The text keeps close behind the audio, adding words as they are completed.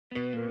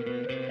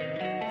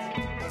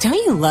Don't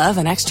you love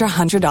an extra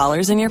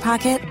 $100 in your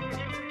pocket?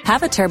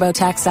 Have a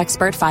TurboTax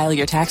expert file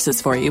your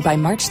taxes for you by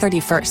March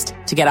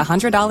 31st to get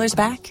 $100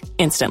 back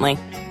instantly.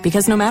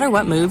 Because no matter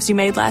what moves you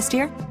made last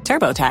year,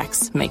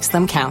 TurboTax makes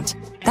them count.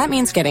 That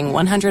means getting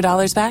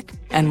 $100 back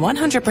and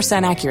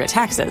 100% accurate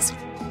taxes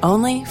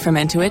only from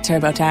Intuit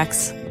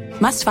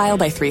TurboTax. Must file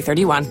by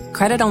 3/31.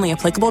 Credit only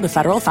applicable to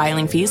federal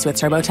filing fees with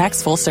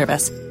TurboTax full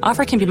service.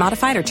 Offer can be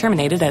modified or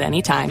terminated at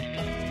any time.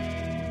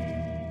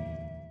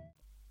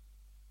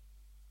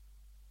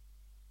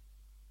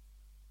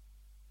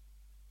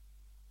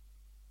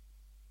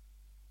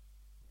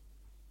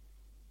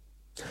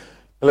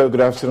 Hello,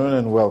 good afternoon,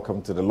 and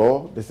welcome to The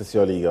Law. This is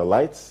your Legal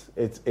Lights.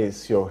 It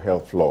is your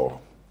health law.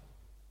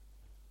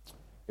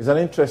 It's an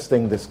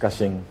interesting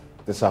discussion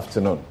this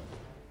afternoon,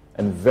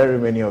 and very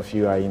many of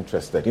you are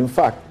interested. In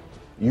fact,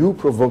 you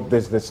provoked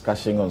this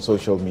discussion on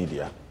social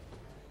media,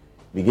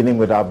 beginning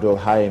with Abdul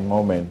Hai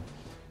Momen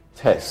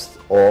test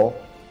or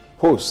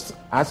post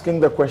asking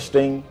the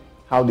question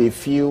how they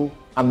feel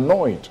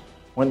annoyed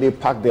when they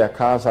park their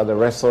cars at the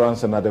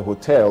restaurants and at the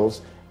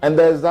hotels, and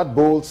there's that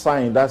bold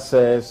sign that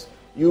says,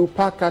 "You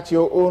park at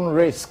your own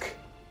risk."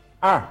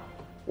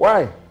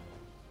 Why?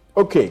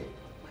 Okay,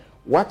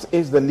 what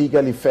is the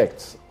legal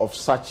effect of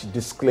such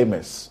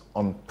disclaimers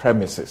on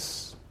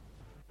premises?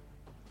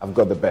 I've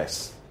got the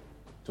best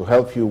to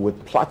help you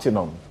with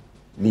platinum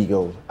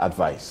legal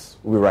advice.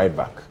 We'll be right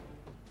back.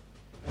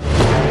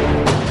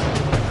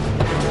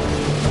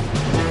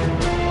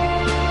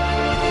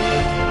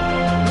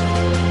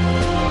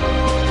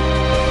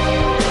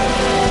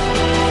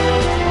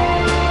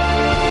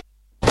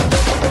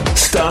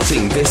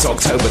 Starting this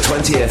October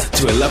 20th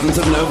to 11th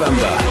of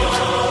November,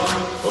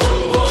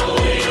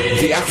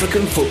 the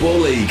African Football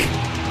League.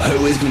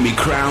 Who is going to be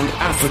crowned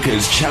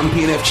Africa's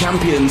Champion of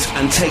Champions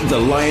and take the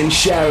lion's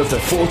share of the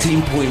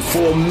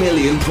 14.4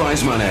 million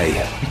prize money?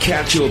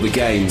 Catch all the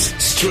games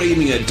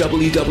streaming at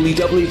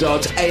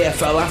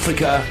www.AFL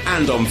Africa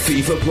and on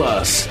FIFA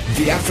Plus.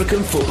 The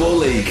African Football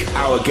League.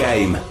 Our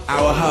game,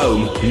 our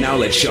home. Now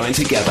let's shine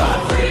together.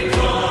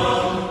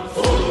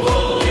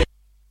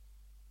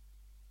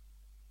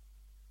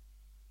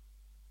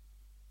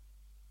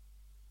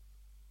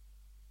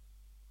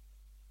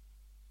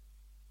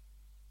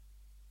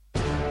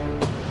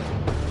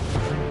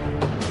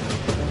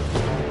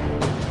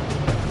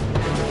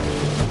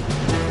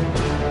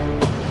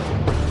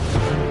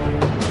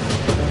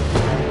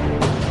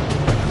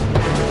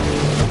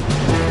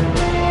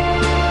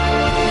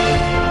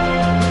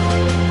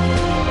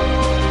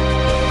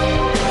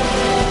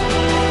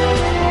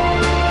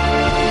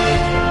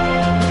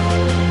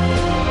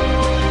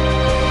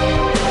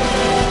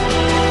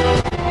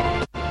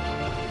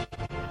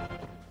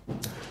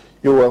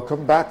 You're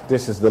welcome back.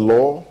 This is The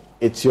Law.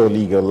 It's your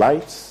legal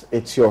lights.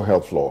 It's your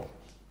health law.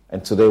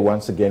 And today,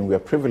 once again, we are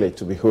privileged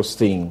to be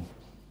hosting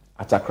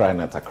Atakra and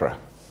Atakra.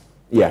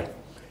 Yeah,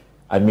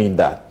 I mean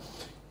that.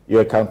 You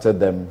encountered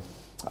them,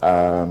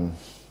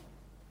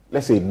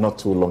 let's say not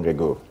too long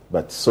ago,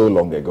 but so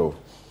long ago.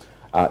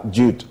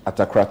 Jude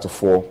Atakra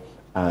Tufo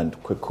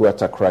and Kweku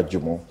Atakra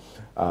Jumo.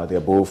 They are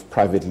both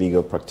private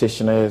legal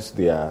practitioners.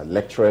 They are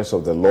lecturers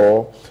of the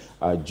law.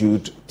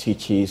 Jude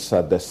teaches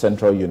at the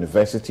Central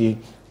University,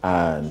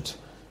 and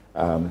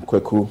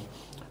Kweku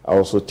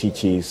also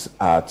teaches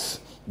at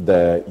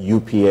the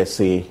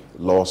UPSA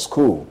Law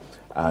School.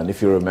 And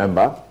if you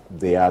remember,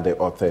 they are the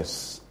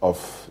authors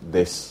of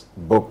this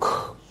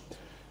book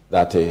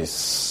that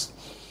is,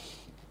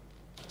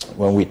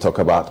 when we talk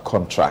about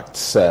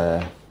contracts,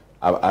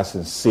 as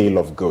in sale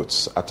of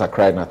goods,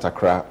 Atakra and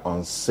Atakra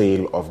on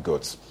sale of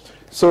goods.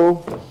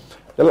 So,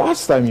 the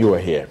last time you were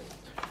here,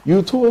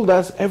 you told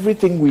us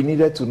everything we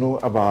needed to know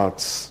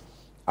about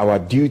our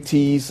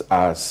duties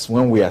as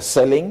when we are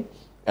selling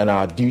and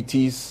our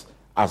duties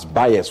as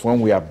buyers when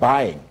we are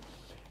buying.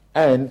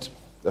 And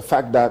the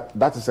fact that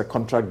that is a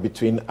contract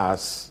between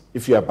us,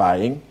 if you are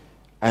buying,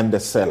 and the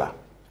seller.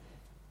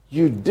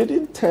 You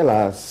didn't tell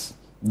us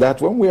that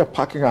when we are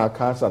parking our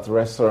cars at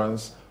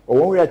restaurants or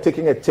when we are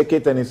taking a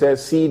ticket and it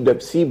says see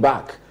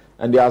back,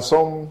 and there are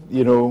some,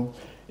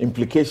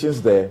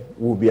 implications there,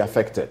 will be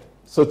affected.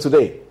 So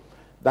today,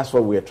 that's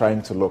what we are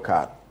trying to look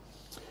at.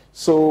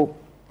 So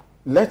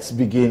let's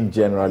begin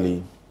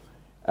generally,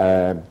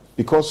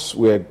 because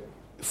we're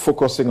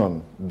focusing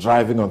on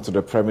driving onto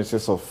the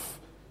premises of,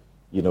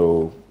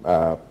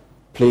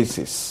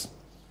 places.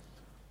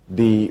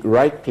 The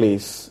right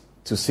place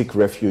to seek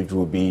refuge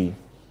will be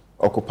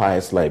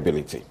occupier's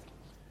liability.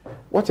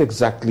 What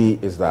exactly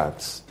is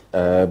that?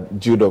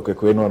 Jude or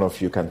Kweku, one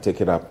of you can take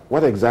it up.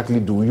 What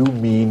exactly do you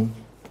mean,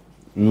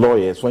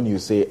 lawyers, when you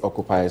say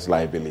occupier's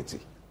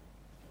liability?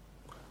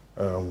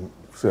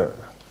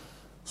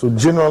 So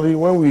generally,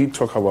 when we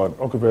talk about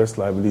occupier's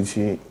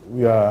liability,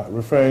 we are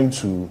referring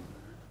to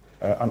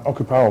an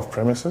occupier of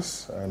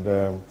premises. And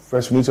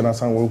first, we need to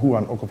understand who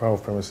an occupier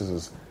of premises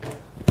is.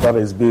 That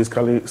is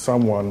basically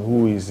someone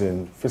who is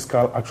in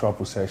physical actual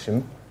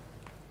possession,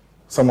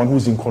 someone who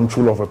is in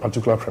control of a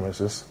particular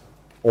premises,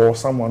 or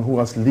someone who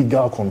has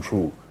legal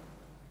control.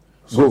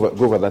 So,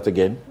 go over that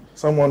again.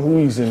 Someone who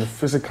is in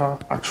physical,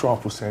 actual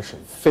possession.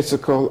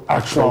 Physical,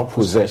 actual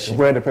possession.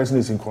 Where the person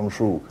is in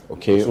control.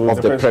 Okay, so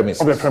of the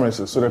premises. Of the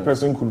premises. So the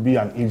person could be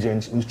an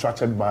agent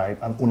instructed by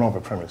an owner of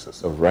the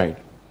premises. Oh, right.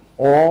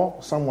 Or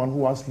someone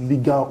who has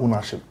legal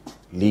ownership.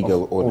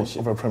 Legal ownership.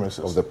 Of the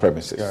premises. Of the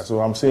premises. Yeah, so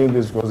I'm saying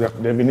this because there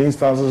have been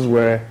instances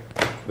where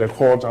the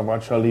court have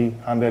actually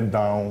handed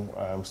down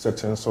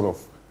certain sort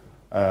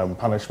of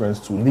punishments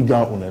to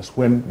legal owners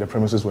when the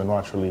premises were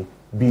not actually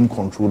being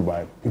controlled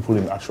by people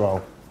in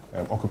actual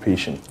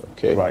occupation.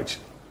 Okay. Right.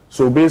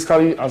 So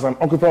basically, as an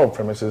occupier of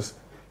premises,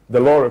 the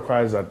law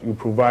requires that you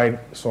provide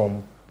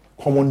some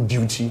common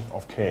duty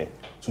of care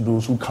to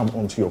those who come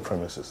onto your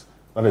premises.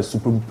 That is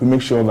to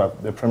make sure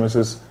that the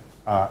premises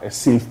are a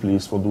safe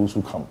place for those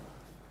who come.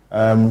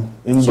 So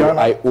Ghana,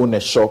 I own a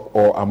shop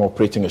or I'm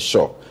operating a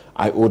shop.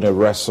 I own a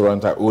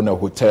restaurant, I own a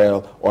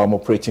hotel, or I'm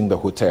operating the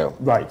hotel.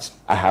 Right.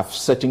 I have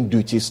certain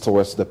duties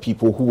towards the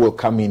people who will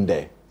come in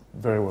there.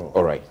 Very well.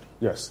 All right.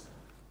 Yes.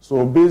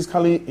 So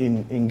basically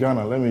in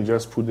Ghana, let me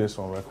just put this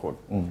on record.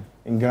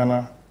 In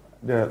Ghana,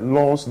 the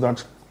laws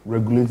that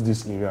regulate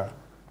this area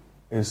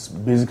is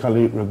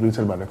basically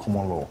regulated by the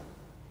common law.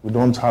 We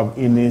don't have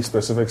any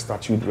specific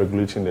statute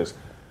regulating this.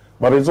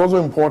 But it's also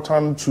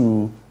important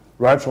to,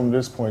 right from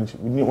this point,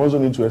 we also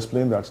need to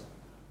explain that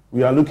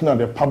we are looking at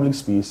the public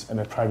space and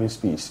the private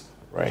space.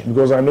 Right.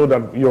 Because I know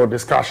that your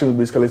discussion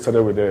basically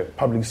started with the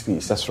public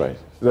space. That's right.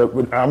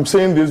 I'm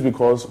saying this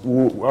because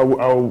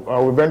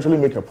I'll eventually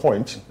make a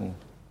point,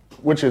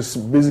 which is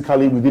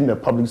basically within the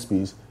public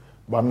space,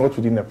 but not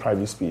within the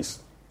private space.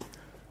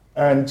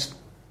 And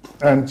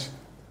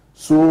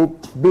so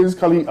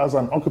basically, as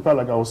an occupier,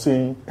 like I was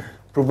saying,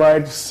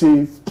 provide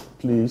safe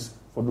place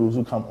for those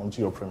who come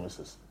onto your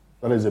premises.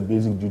 That is a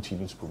basic duty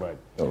you need to provide.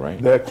 All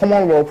right. The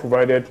common law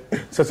provided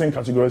certain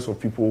categories of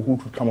people who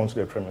could come onto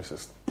their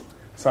premises,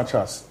 such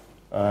as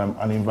an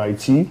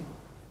invitee,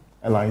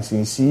 a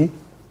licensee,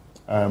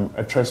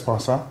 a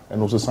trespasser,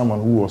 and also someone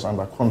who was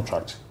under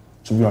contract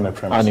to be on the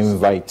premises. An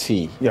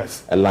invitee.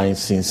 Yes. A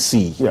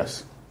licensee.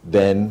 Yes.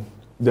 Then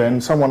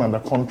someone under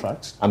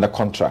contract. Under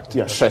contract.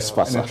 Yes.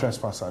 Trespasser. And a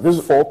trespasser. This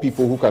is 4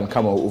 people who can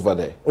come over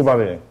there. Over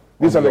there.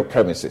 These are the the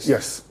premises.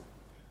 Yes.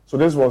 So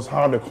this was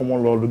how the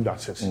common law looked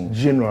at it,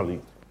 generally.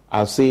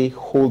 I'll say,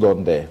 hold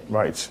on there.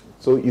 Right.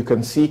 So you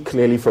can see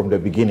clearly from the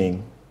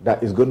beginning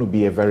that it's going to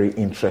be a very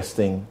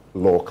interesting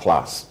law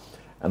class.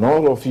 And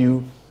all of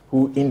you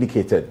who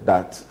indicated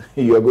that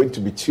you are going to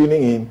be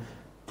tuning in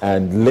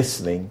and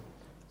listening,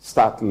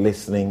 start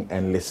listening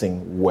and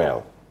listen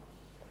well.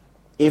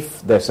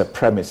 If there's a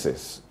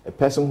premises, a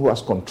person who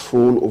has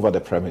control over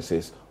the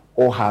premises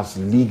or has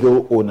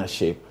legal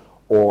ownership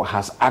or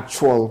has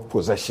actual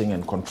possession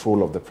and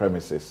control of the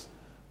premises,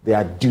 there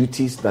are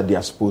duties that they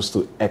are supposed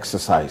to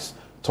exercise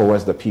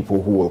towards the people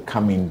who will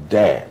come in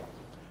there.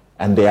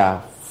 And there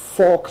are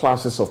 4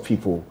 classes of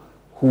people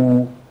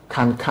who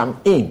can come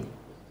in.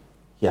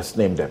 He has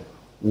named them.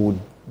 We'll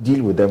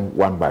deal with them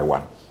one by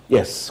one.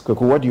 Yes,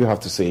 Kweku, what do you have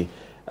to say?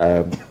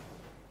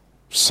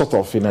 Sort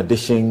of in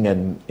addition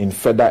and in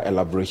further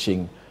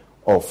elaboration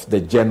of the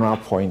general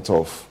point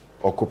of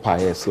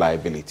occupier's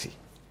liability.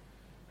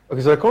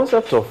 Okay, so the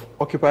concept of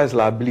occupier's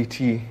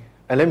liability,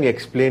 and let me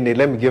explain it.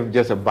 Let me give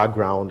just a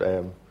background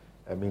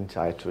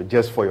insight to it,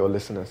 just for your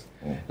listeners.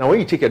 Now, when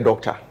you take a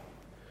doctor,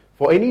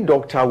 for any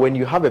doctor, when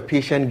you have a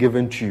patient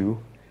given to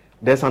you,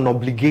 there's an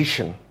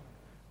obligation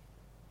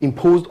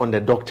imposed on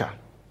the doctor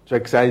to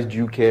exercise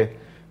due care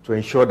to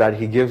ensure that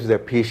he gives the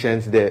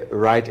patients the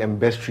right and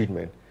best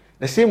treatment.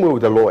 The same way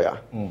with the lawyer.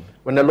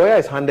 When the lawyer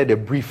is handed a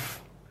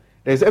brief,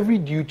 there's every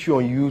duty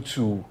on you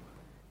to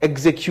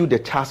execute the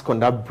task on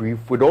that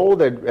brief with all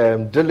the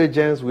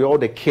diligence, with all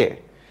the care.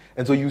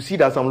 And so you see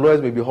that some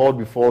lawyers may be hauled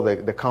before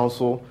the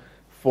council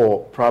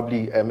for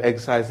probably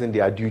exercising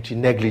their duty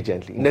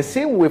negligently. In the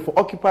same way for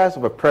occupiers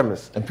of a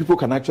premise. And people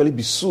can actually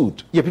be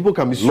sued. Yeah, people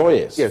can be sued.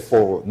 Lawyers, yes,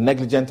 for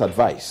negligent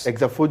advice.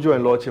 Exafojo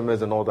and law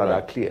chambers and all that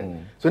are clear.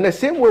 So in the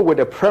same way with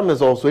the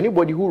premise also,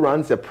 anybody who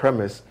runs a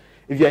premise,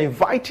 if you're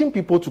inviting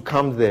people to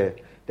come there,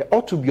 there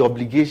ought to be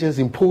obligations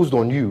imposed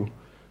on you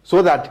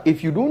so that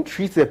if you don't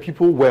treat the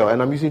people well, and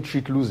I'm using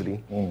treat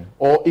loosely,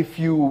 or if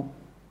you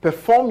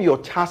perform your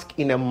task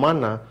in a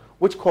manner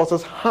which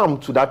causes harm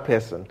to that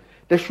person,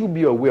 there should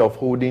be a way of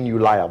holding you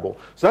liable.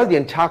 So that's the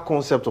entire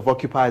concept of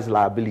occupier's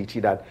liability,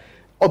 that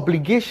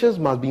obligations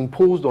must be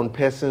imposed on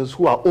persons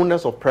who are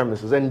owners of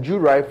premises. And you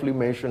rightfully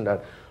mentioned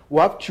that we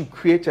have to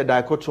create a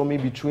dichotomy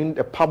between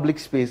the public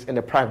space and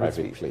the private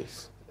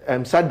space.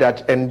 Said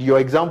that, and your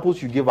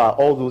examples you give are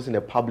all those in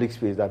the public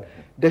space, that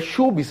there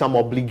should be some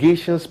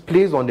obligations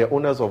placed on the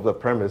owners of the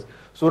premise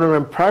so that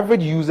when private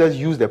users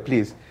use the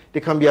place, they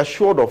can be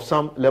assured of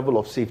some level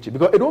of safety.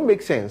 Because it don't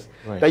make sense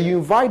that you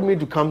invite me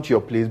to come to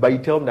your place, but you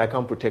tell me that I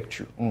can't protect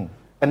you.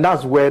 And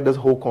that's where this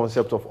whole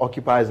concept of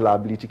occupier's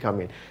liability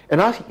come in. And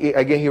as,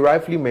 again, he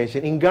rightfully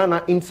mentioned, in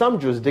Ghana, in some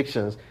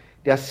jurisdictions,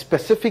 there are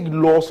specific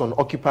laws on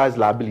occupier's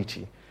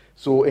liability.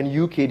 So in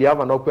UK, they have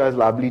an Occupier's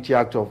Liability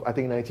Act of, I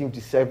think,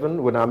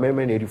 1957, with an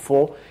amendment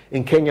 84.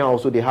 In Kenya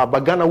also they have,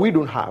 but Ghana we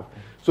don't have.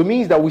 So it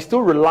means that we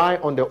still rely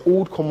on the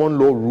old common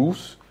law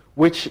rules,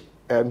 which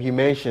he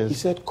mentions. He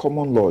said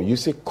common law. You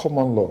say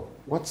common law.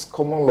 What's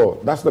common law?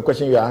 That's the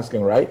question you're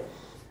asking, right?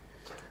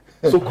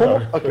 So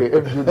okay,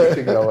 if you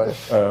take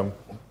that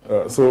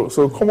one.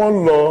 So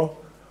common law,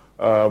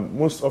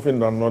 most often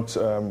than not,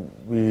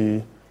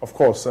 we, of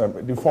course,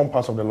 they form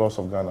part of the laws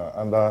of Ghana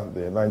under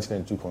the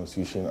 1992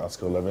 Constitution,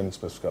 Article 11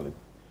 specifically.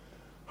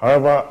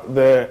 However,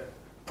 the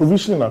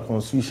provision in our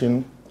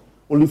Constitution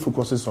only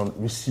focuses on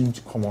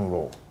received common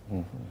law.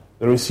 Mm-hmm.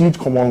 The received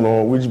common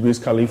law, which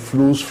basically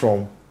flows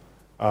from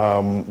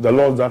the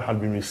laws that had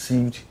been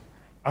received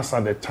as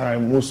at the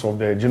time most of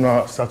the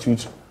general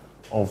statutes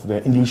of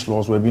the English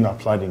laws were being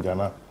applied in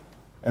Ghana,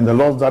 and the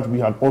laws that we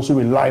had also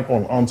relied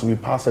on until we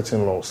passed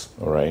certain laws.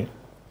 All right.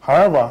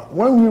 However,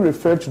 when we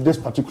refer to this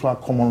particular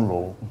common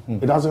law,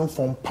 it doesn't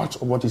form part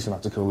of what is in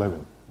Article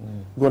 11.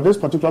 Because this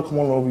particular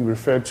common law we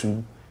refer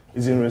to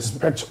is in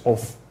respect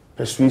of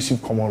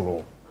persuasive common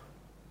law.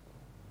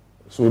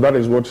 So that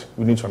is what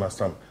we need to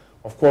understand.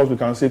 Of course, we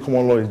can say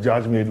common law is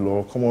judge-made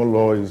law. Common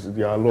law is,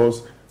 there are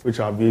laws which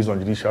are based on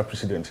judicial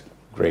precedent.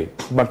 Great.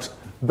 But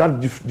that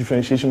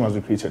differentiation must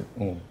be created.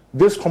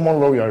 This common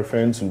law we are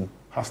referring to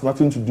has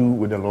nothing to do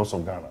with the laws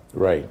of Ghana.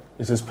 Right.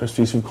 It's a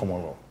persuasive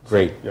common law.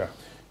 Great. Yeah.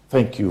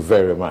 Thank you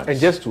very much. And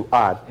just to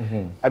add,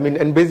 I mean,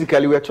 and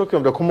basically we are talking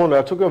of the common law, we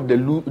are talking of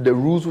the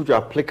rules which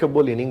are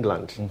applicable in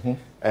England,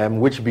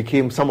 which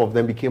some of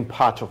them became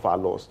part of our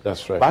laws.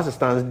 That's right. But as it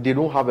stands, they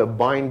don't have a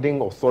binding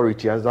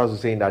authority, as I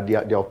was saying, that they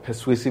are of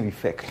persuasive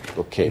effect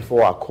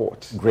before our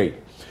courts. Great.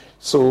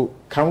 So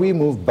can we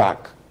move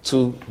back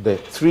to the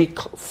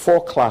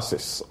 4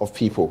 classes of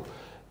people?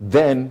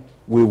 Then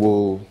we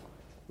will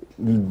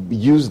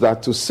use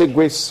that to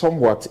segue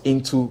somewhat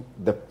into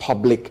the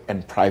public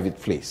and private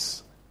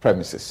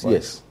premises. Right.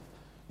 Yes.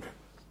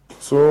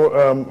 So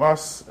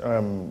as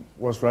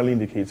was rightly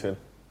indicated,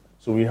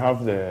 so we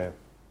have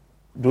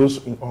those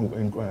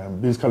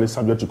basically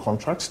subject to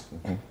contracts,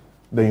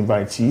 the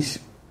invitees,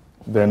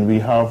 then we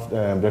have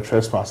the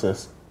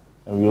trespassers,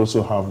 and we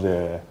also have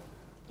the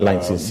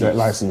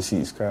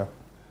licensees.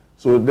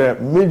 So the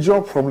major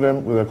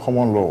problem with the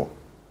common law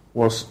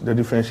was the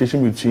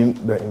differentiation between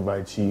the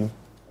invitee and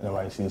the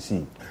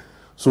licensee.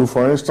 So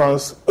for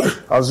instance,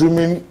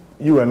 assuming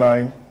you and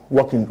I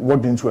walked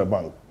into a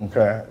bank,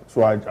 okay?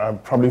 So I'm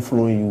probably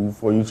following you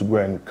for you to go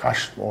and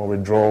cash or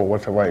withdraw or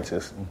whatever it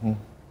is.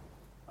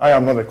 I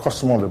am not a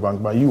customer of the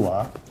bank, but you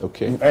are.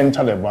 Okay. You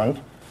enter the bank,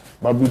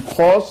 but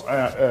because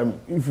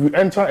if you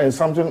enter and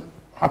something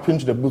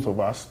happens to the both of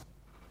us,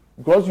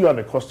 because you are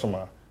the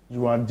customer,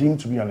 you are deemed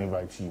to be an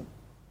invitee.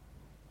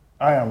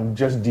 I am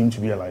just deemed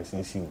to be a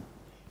licensee.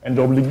 And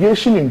the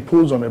obligation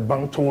imposed on the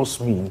bank towards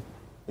me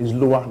is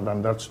lower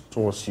than that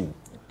towards you.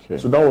 Okay.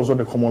 So that was what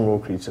the common law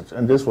created,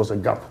 and this was a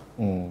gap.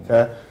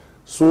 Okay?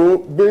 So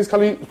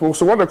basically,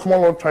 so what the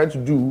common law tried to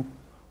do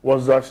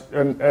was that,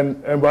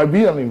 and by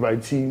being an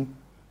invitee,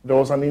 there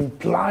was an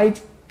implied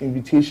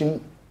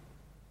invitation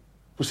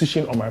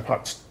position on my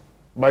part.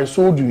 By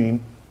so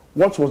doing,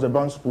 what was the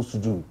bank supposed to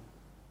do?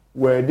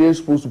 Were they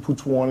supposed to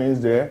put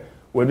warnings there?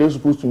 Were they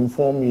supposed to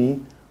inform me?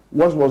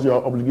 What was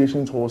your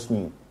obligation towards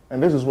me?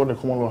 And this is what the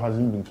common law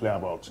hasn't been clear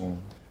about.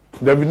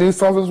 There have been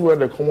instances where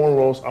the common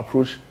law's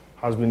approach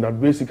has been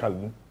that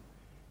basically,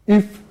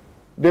 if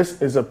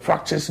this is a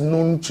practice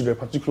known to the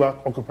particular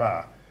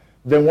occupier,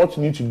 then what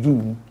you need to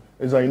do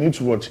is that you need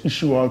to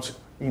issue out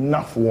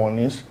enough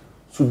warnings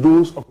to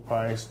those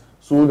occupiers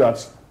so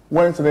that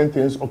when certain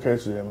things occur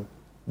to them,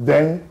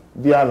 then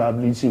their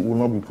liability will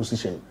not be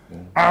positioned.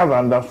 Other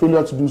than that,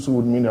 failure to do so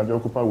would mean that the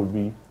occupier would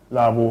be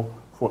liable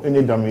for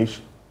any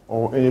damage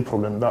or any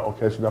problem that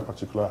occurs to that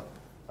particular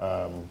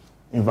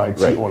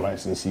invitee or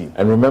licensee.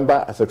 And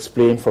remember, as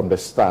explained from the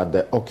start,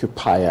 the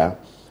occupier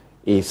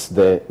is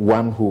the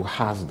one who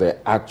has the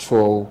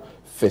actual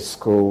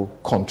fiscal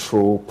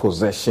control,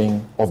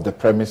 possession of the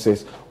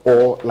premises,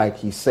 or, like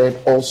he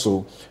said,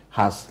 also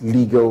has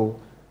legal,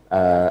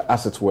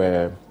 as it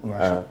were,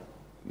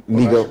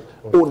 legal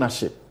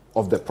ownership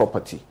of the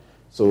property.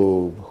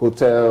 So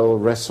hotel,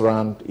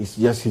 restaurant,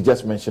 he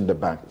just mentioned the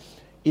bank.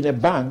 In a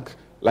bank,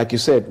 like you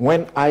said,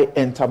 when I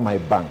enter my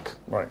bank,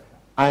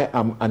 I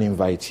am an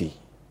invitee.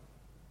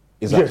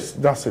 Yes,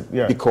 that's it.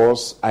 Yeah.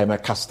 Because I'm a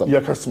customer. You're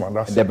a customer,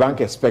 that's the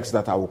bank expects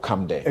that I will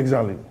come there.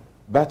 Exactly.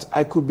 But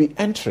I could be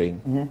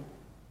entering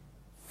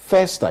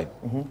first time.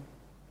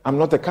 I'm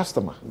not a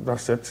customer.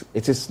 That's it.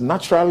 It is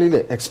naturally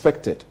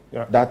expected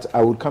that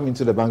I would come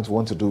into the bank to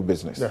want to do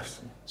business.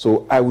 Yes.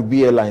 So I would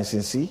be a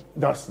licensee.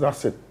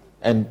 That's it.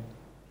 And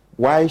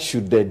why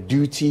should the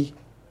duty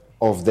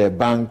of the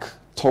bank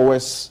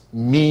towards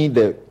me,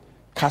 the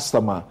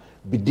customer,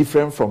 be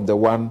different from the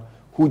one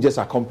who just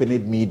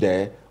accompanied me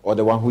there or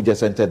the one who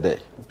just entered there?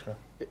 Okay.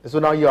 So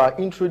now you are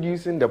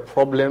introducing the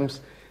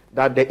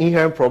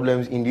inherent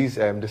problems in these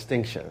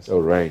distinctions.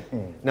 All right.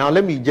 Now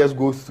let me just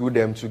go through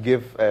them to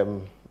give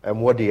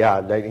what they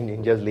are, like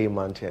in just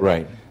layman terms.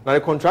 Right. Now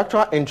the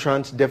contractual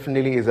entrant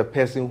definitely is a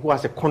person who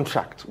has a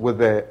contract with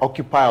the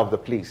occupier of the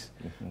place.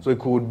 So it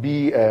could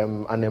be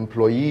an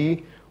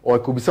employee or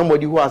it could be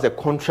somebody who has a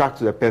contract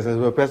with the person,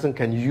 so the person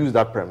can use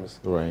that premise.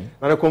 Right.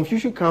 Now the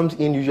confusion comes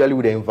in usually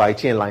with the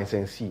invitee and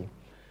licensee.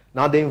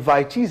 Now the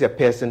invitee is a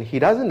person, he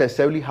doesn't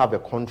necessarily have a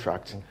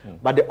contract,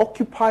 but the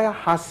occupier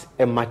has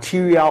a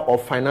material or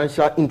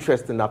financial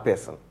interest in that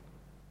person.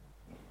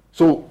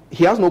 So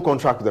he has no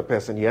contract with the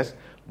person, yes,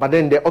 but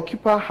then the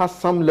occupier has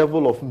some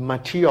level of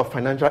material or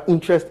financial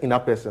interest in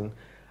that person,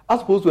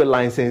 as opposed to a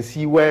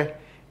licensee where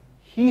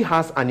he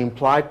has an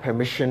implied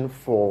permission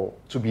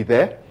to be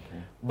there,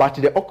 but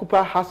the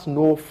occupier has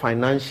no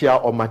financial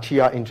or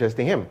material interest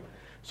in him.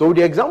 So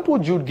the example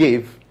Jude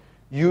gave,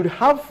 you'd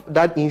have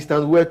that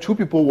instance where two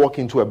people walk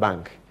into a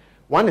bank.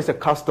 One is a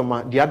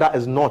customer, the other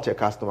is not a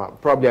customer.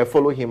 Probably I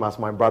follow him as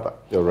my brother.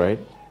 You're right.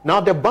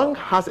 Now the bank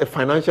has a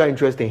financial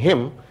interest in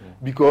him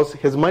because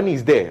his money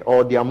is there,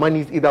 or their money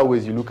is either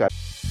ways you look at.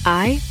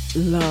 I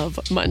love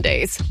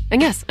Mondays.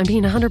 And yes, I'm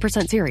being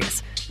 100%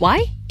 serious.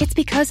 Why? It's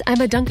because I'm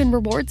a Dunkin'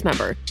 Rewards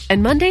member.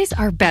 And Mondays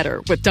are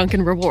better with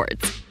Dunkin'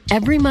 Rewards.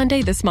 Every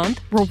Monday this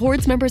month,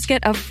 Rewards members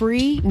get a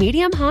free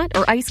medium hot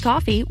or iced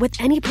coffee with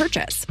any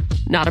purchase.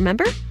 Not a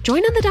member?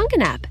 Join on the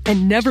Dunkin' app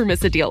and never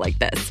miss a deal like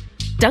this.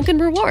 Dunkin'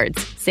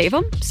 Rewards. Save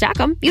them, stack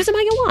them, use them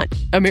how you want.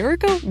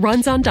 America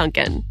runs on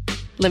Dunkin'.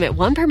 Limit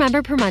 1 per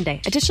member per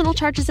Monday. Additional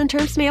charges and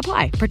terms may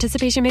apply.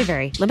 Participation may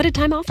vary. Limited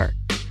time offer.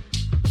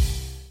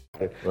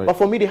 Right. But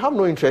for me, they have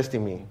no interest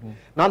in me.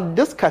 Now,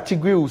 this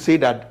category will say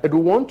that it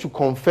will want to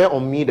confer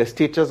on me the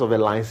status of a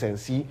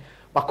licensee,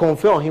 but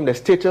confer on him the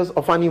status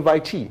of an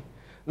invitee.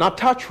 Now,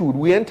 touch wood,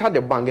 we enter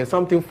the bank and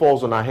something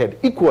falls on our head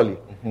equally.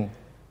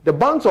 The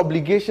bank's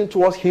obligation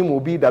towards him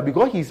will be that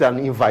because he's an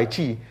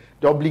invitee,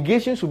 the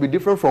obligations will be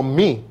different from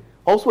me,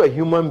 also a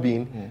human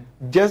being,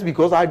 just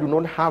because I do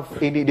not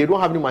have any, they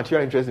don't have any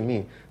material interest in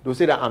me. They'll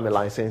say that I'm a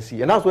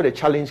licensee. And that's where the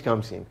challenge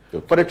comes in.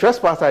 Okay. For the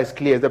trespasser, is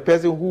clear. It's the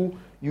person who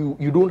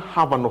you don't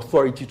have an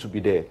authority to be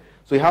there.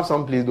 So you have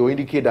some place, they'll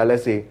indicate that,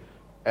 let's say,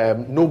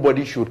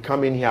 nobody should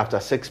come in here after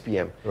 6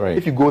 p.m. Right.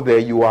 If you go there,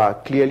 you are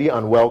clearly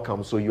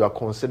unwelcome, so you are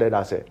considered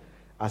as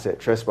a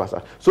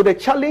trespasser. So the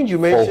challenge you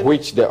mentioned, for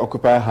which the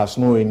occupier has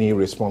no any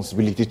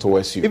responsibility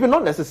towards you. even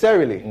not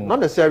necessarily,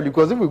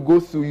 because if we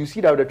go through, you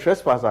see that with the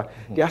trespasser,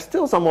 there are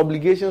still some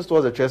obligations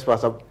towards the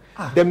trespasser.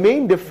 The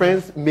main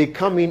difference may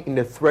come in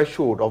the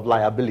threshold of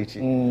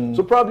liability.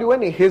 So probably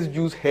when it hits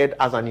Jude's head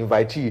as an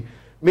invitee,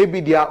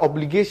 maybe their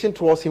obligation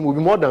towards him will be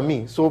more than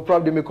me. So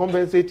probably they may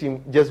compensate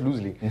him just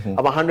loosely.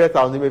 About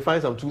 100,000, they may find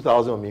some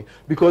 2,000 on me.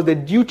 Because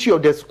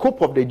the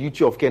scope of the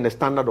duty of care and the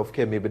standard of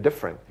care may be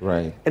different.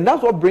 Right. And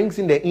that's what brings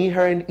in the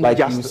inherent Like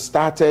you injustice.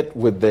 started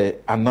with the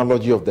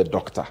analogy of the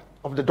doctor.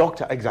 Of the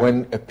doctor, exactly.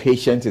 When a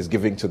patient is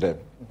given to them,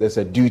 there's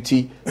a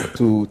duty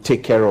to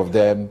take care of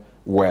them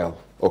well.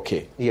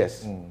 Okay.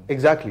 Yes,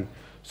 exactly.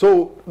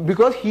 So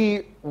because he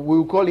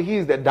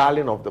is the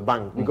darling of the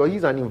bank, because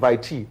he's an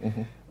invitee,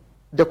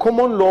 the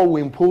common law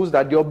will impose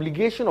that the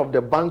obligation of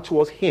the bank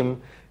towards him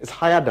is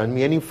higher than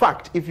me. And in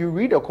fact, if you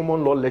read the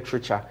common law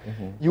literature,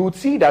 you would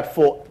see that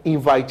for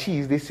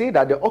invitees, they say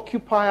that the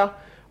occupier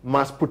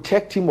must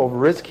protect him of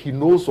risk he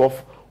knows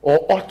of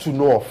or ought to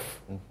know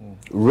of.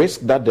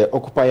 Risk that the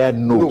occupier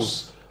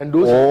knows, and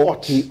those or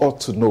he ought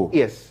to know.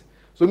 Yes.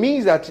 So it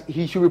means that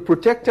he should be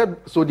protected,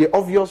 so the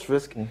obvious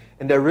risk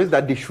and the risk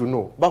that they should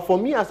know. But for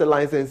me as a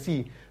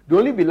licensee, they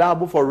only be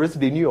liable for risk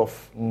they knew of.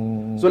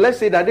 So let's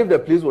say that if the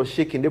place was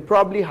shaking, they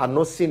probably had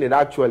not seen it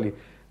actually.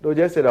 They'll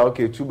just say that,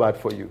 okay, too bad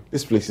for you.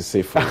 This place is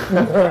safe for you.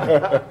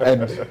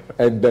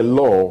 and the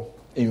law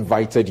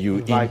invited you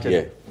in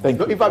here. Thank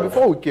you. In fact,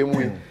 before we came,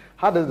 we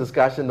had this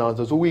discussion now.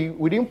 So we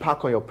didn't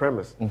park on your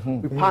premise.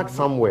 We parked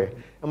somewhere.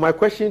 And my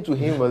question to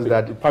him was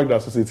that... You parked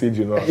at Societe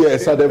Generale.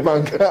 Yes, at the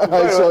bank.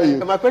 I saw you.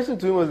 And my question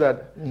to him was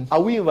that, are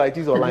we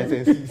invitees or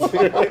licensees?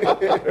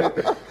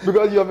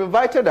 Because you have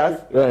invited us.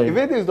 Right. If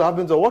anything is to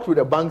happen, so what would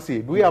the bank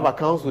say? Do we have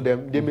accounts with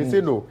them? They may say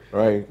no.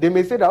 Right. They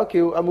may say that,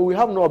 okay, we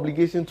have no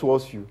obligation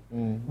towards you.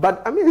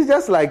 But, it's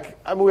just like,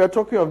 we are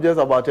talking of just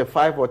about a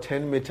 5 or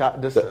 10 meter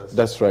distance.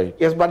 That's right.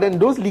 Yes, but then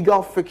those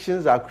legal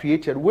fictions are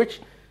created,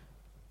 which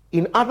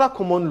in other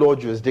common law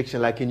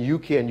jurisdictions, like in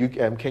UK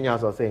and Kenya,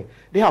 as I was saying,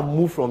 they have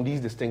moved from these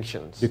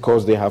distinctions.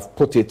 Because they have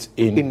put it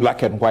in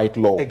black and white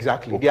law.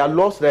 Exactly. There are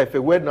laws that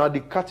where now they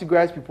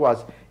categorize people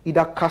as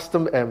either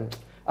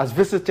as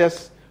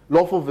visitors,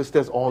 lawful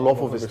visitors, or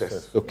unlawful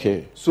visitors.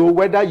 Okay. So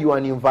whether you are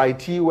an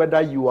invitee,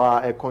 whether you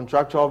are a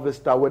contractual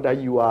visitor, whether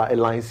you are a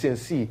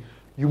licensee,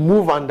 you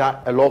move under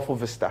a lawful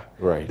visitor.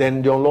 Right.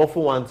 Then the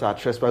unlawful ones are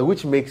trespass,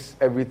 which makes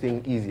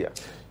everything easier.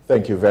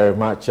 Thank you very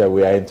much.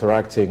 We are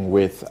interacting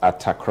with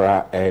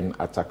Atakra, and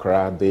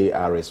Atakra, they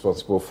are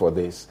responsible for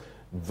this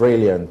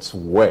brilliant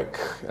work,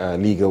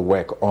 legal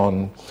work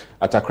on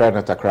Atakra and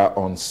Atakra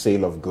on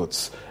sale of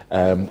goods.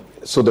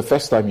 So the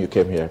first time you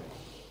came here,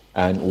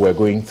 and we're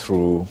going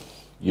through,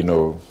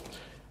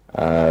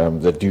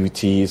 the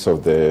duties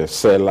of the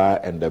seller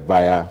and the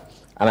buyer.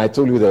 And I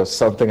told you there was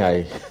something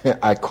I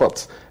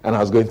caught and I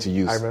was going to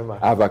use. I remember.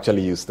 I've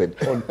actually used it.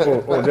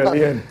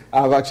 The end.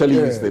 I've actually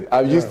used it.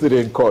 I've used it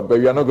in court, but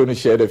we are not going to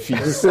share the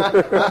fees.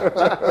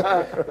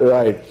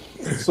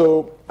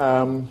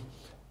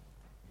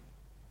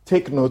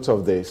 take note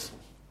of this.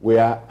 We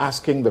are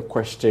asking the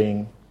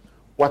question,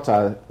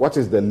 what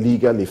is the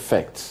legal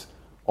effect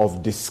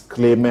of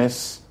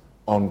disclaimers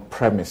on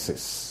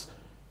premises?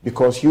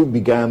 Because you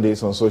began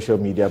this on social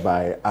media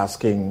by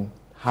asking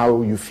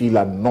how you feel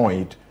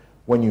annoyed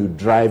when you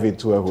drive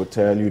into a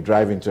hotel, you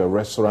drive into a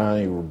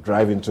restaurant, you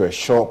drive into a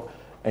shop,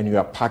 and you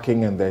are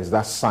parking and there's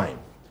that sign.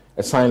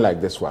 A sign like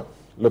this one.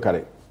 Look at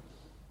it.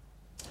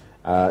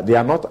 They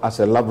are not as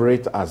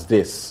elaborate as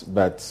this,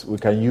 but we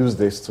can use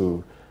this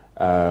to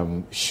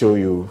show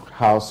you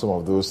how some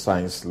of those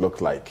signs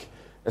look like.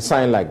 A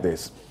sign like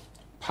this: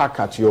 park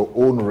at your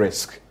own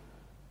risk.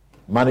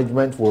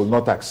 Management will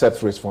not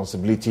accept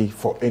responsibility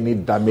for any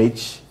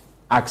damage,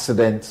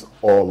 accident,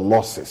 or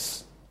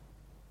losses.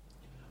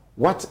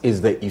 What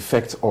is the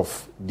effect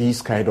of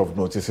these kind of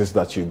notices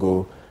that you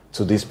go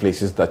to these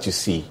places that you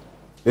see?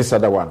 This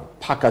other one: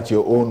 park at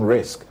your own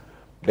risk.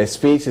 The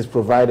space is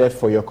provided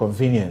for your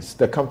convenience.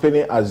 The company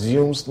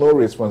assumes no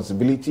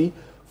responsibility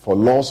for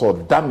loss or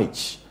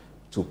damage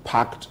to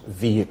parked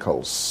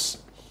vehicles.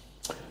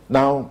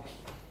 Now,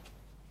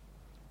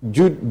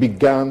 Jude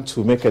began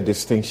to make a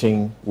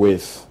distinction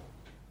with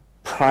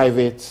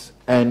private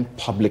and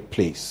public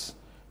place.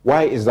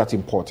 Why is that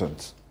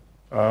important?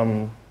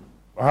 I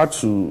had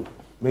to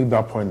make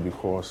that point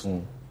because,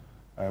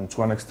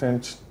 to an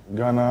extent,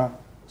 Ghana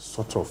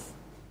sort of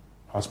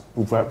has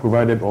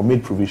provided or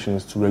made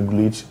provisions to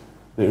regulate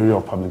the area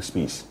of public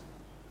space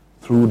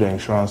through the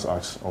Insurance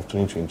Act of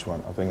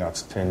 2021, I think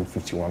that's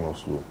 1051 or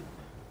so,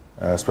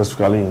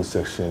 specifically in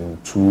section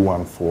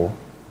 214,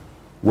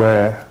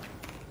 where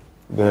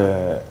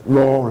the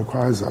law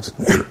requires that,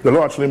 the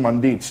law actually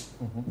mandates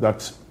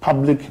that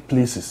public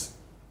places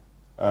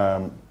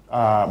are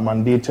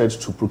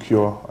mandated to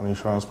procure an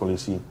insurance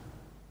policy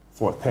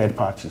for third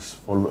parties,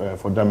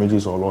 for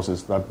damages or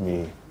losses that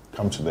may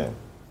come to them.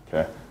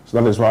 Okay? So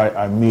that is why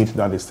I made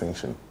that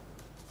distinction.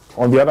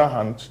 On the other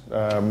hand,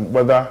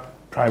 whether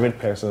private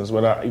persons,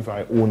 whether if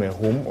I own a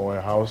home or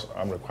a house,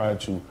 I'm required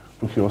to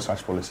procure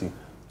such policy,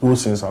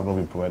 those things have not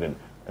been provided.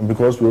 And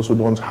because we also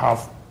don't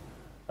have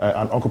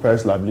an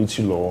occupiers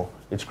liability law,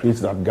 it creates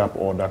that gap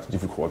or that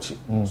difficulty.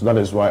 So that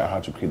is why I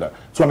had to create that.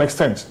 To an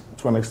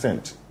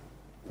extent,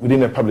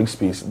 within a public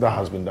space, that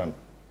has been done.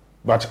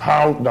 But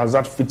how does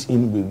that fit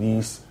in with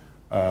these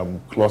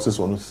clauses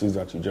or notices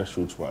that you just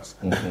showed to us?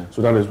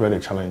 So that is where the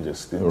challenge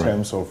is in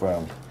terms of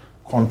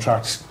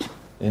contracts,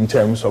 in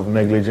terms of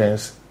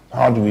negligence.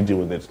 How do we deal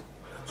with it?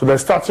 So the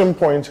starting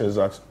point is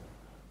that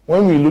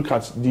when we look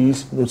at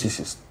these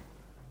notices,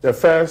 the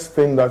first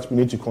thing that we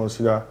need to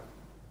consider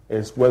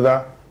is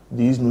whether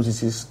these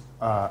notices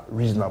are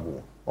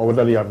reasonable or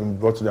whether they have been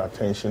brought to the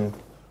attention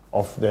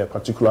of the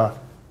particular,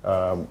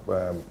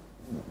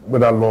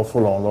 whether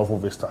lawful or unlawful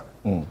visitor.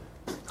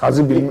 Has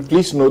it been?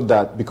 Please note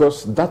that,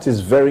 because that is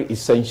very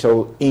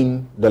essential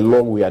in the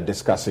law we are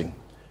discussing.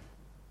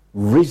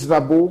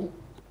 Reasonable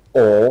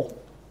or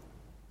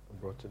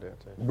Brought to the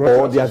attention.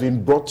 or they have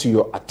been brought to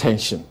your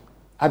attention.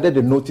 Either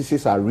the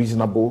notices are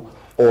reasonable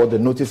or the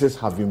notices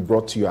have been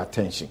brought to your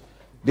attention.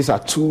 These are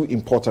two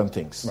important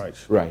things.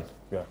 Right.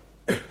 Yeah.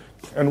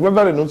 And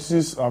whether the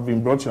notices have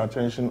been brought to your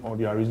attention or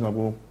they are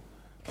reasonable,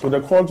 so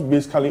the court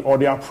basically, or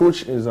the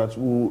approach is that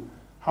we'll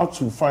have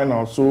to find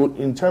out. So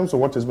in terms of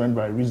what is meant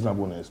by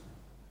reasonableness,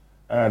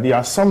 there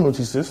are some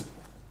notices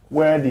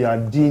where they are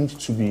deemed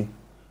to be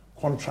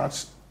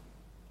contracts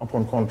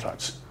upon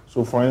contracts.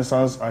 So for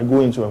instance, I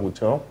go into a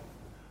hotel,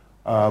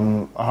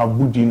 I have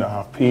booked in, I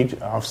have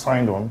paid, I have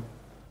signed on,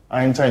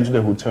 I enter into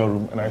the hotel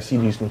room and I see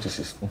these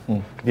notices.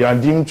 They are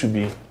deemed to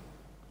be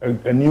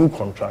a new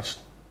contract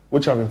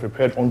which have been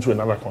prepared onto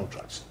another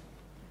contract.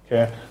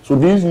 Okay? So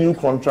these new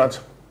contracts,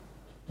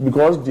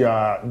 because they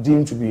are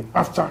deemed to be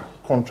after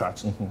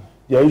contracts,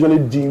 they are usually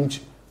deemed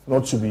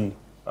not to be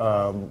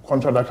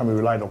contract that can be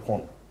relied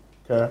upon.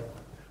 Okay?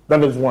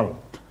 That is one.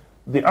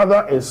 The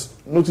other is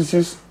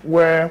notices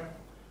where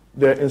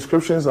the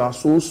inscriptions are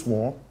so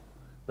small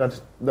that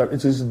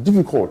it is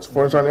difficult.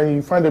 For instance, and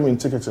you find them in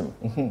ticketing.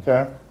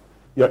 Okay?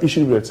 You are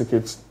issued with a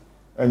ticket,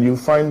 and you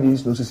find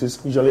these notices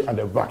usually at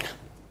the back.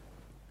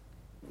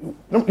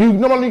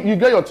 You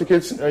get your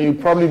tickets, and you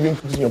probably been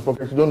put it in your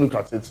pocket. You don't look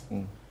at it.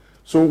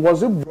 So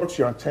was it brought to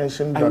your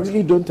attention that... I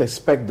really don't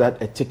expect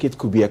that a ticket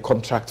could be a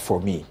contract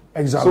for me.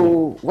 Exactly.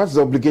 So what's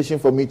the obligation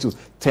for me to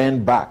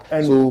turn back?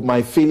 And so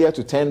my failure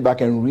to turn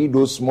back and read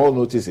those small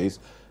notices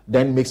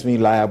then makes me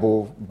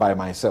liable by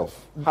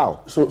myself.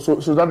 How? So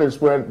that is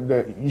where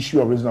the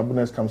issue of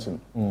reasonableness comes in.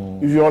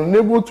 If you're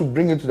unable to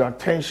bring it to the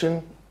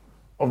attention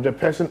of the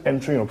person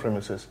entering your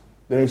premises,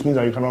 then it means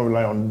that you cannot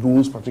rely on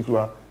those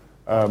particular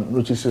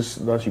notices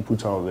that you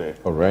put out there.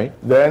 All right.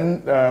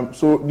 Then,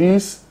 so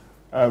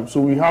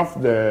we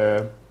have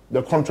the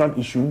contract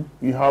issue,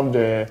 we have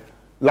the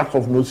lack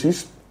of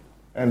notice,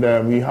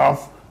 and we have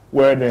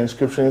where the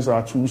inscriptions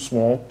are too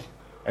small,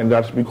 and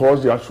that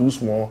because they are too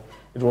small,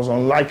 it was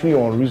unlikely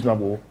or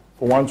unreasonable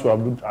for one to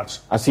have looked at.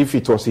 As if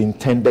it was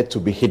intended to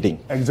be hidden.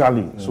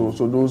 Exactly. So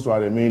those are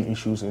the main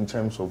issues in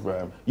terms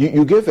of...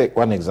 You gave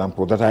one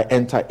example that I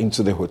enter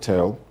into the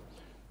hotel.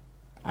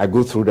 I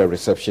go through the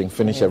reception,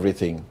 finish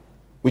everything,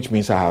 which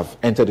means I have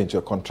entered into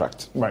a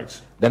contract.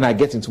 Right. Then I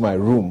get into my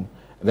room,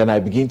 and then I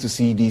begin to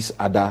see these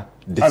other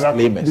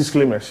disclaimers.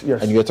 Disclaimers,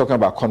 yes. And you're talking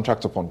about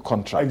contract upon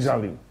contract.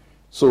 Exactly.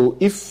 So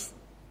if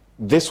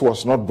this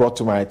was not brought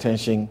to my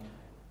attention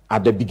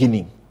at the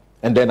beginning,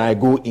 and then I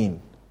go in,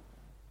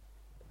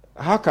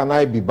 how can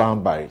I be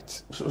bound by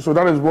it? So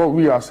that is what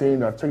we are saying,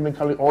 that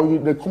technically,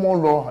 the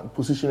common law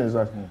position is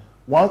that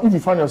if you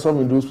find yourself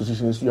in those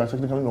positions, you are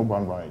technically not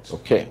bound by it.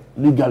 Okay.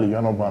 Legally, you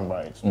are not bound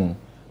by it.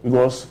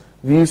 Because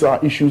these are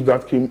issues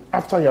that came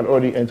after you had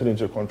already entered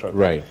into a contract.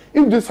 Right.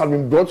 If this had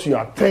been brought to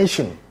your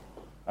attention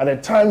at the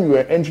time you were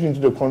entering into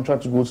the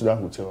contract to go to that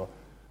hotel,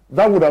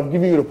 that would have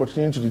given you the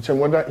opportunity to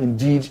determine whether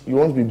indeed you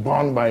want to be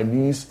bound by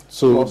these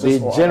So they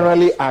clauses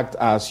generally act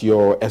as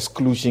your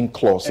exclusion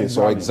clauses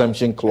or Exactly.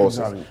 exemption clauses.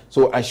 Exactly.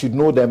 So I should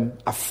know them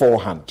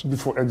aforehand.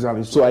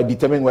 Exactly. So I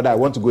determine whether I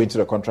want to go into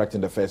the contract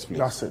in the first place.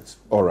 That's it.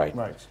 All right.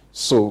 Right.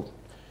 So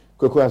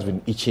Kweku has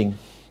been itching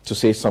to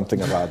say something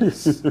about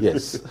this.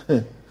 Yes.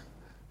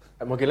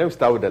 Okay, let me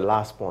start with the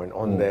last point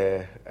on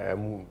the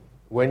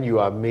when you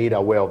are made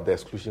aware of the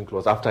exclusion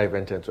clause after you've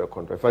entered into a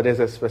contract. But there's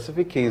a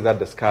specific case that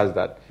discusses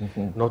that,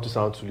 not to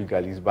sound too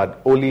legalese,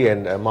 but Oli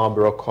and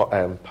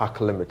Marlborough Park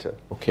Limited.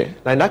 Okay.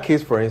 Now, in that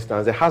case, for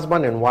instance, the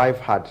husband and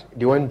wife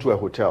they went into a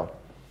hotel.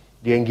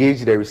 They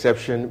engaged the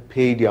reception,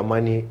 paid their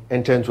money,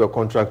 entered into a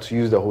contract to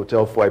use the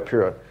hotel for a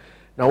period.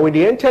 Now, when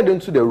they entered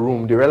into the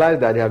room, they realized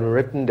that they had been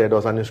written there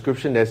was an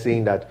inscription there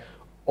saying that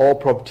all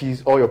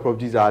your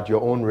properties are at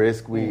your own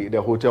risk.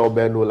 The hotel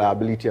bear no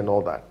liability and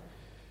all that.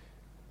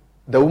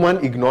 The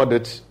woman ignored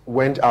it,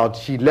 went out.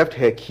 She left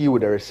her key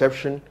with the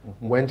reception,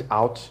 went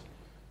out.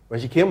 When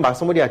she came back,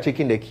 somebody had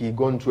taken the key,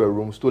 gone to a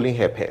room, stolen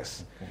her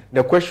purse.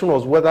 The question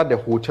was whether the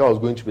hotel was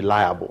going to be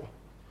liable.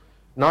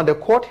 Now, the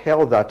court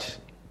held that,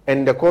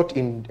 and the court,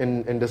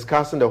 in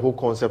discussing the whole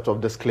concept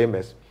of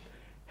disclaimers,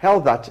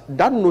 held that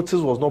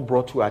notice was not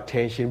brought to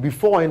attention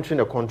before entering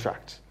the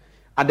contract.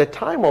 At the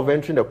time of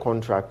entering the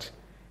contract,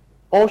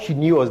 all she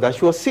knew was that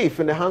she was safe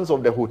in the hands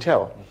of the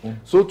hotel.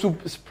 So to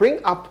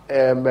spring up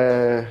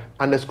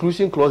an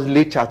exclusion clause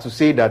later to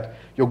say that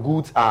your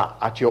goods are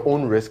at your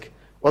own risk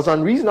was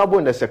unreasonable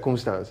in the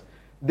circumstance.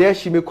 There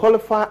she may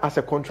qualify as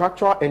a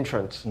contractual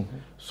entrant.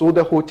 So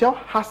the hotel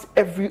has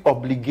every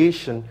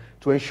obligation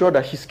to ensure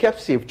that she's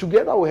kept safe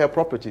together with her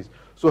properties.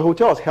 So the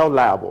hotel is held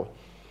liable.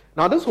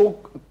 Now this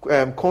whole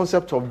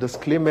concept of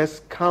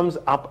disclaimers comes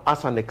up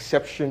as an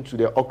exception to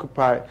the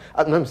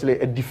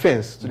a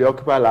defense to the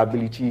occupier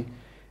liability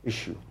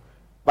issue.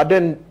 But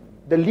then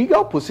the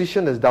legal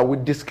position is that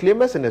with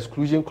disclaimers and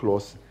exclusion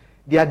clause,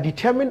 they are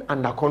determined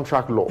under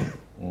contract law.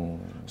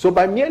 So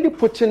by merely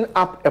putting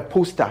up a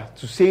poster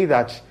to say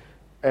that,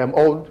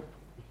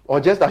 or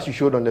just as you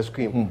showed on the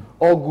screen,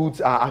 all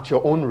goods are at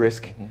your own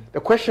risk, the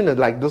question is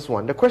like this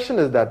one. The question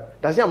is that,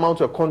 does it amount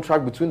to a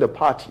contract between the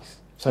parties?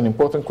 It's an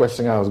important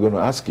question I was going to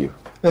ask you.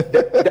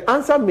 The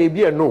answer may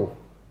be a no.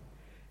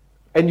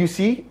 And you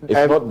see...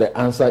 If not, the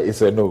answer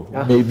is a no.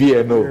 Maybe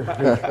a no.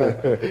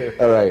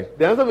 All right.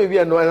 The answer may be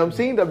a no. And I'm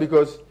saying that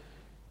because,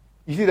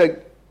 you see,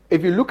 that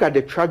if you look at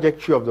the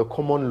trajectory of the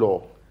common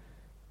law,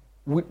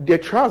 they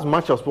try as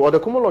much as possible, or the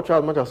common law try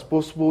as much as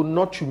possible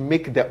not to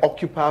make the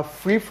occupier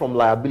free from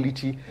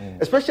liability,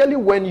 especially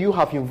when you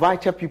have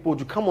invited people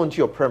to come onto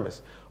your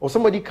premise, or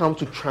somebody comes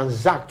to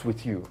transact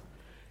with you.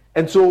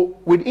 And so,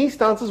 with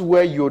instances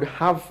where you would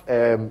have,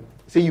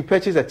 say, you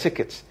purchase a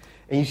ticket,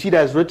 and you see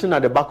that it's written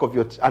at the back of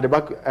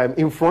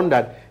in front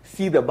that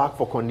see the back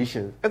for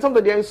conditions, and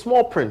sometimes they are in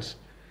small print.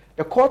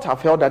 The court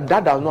have held that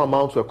does not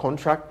amount to a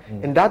contract,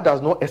 and that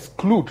does not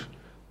exclude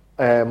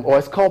or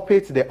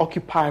exculpate the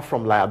occupier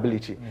from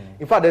liability.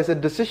 In fact, there's a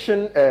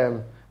decision,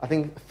 I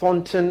think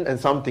Thornton and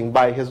something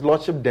by His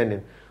Lordship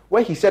Denning,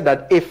 where he said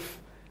that if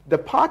the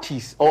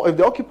parties or if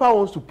the occupier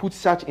wants to put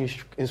such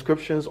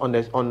inscriptions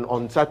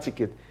on such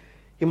ticket,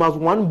 he must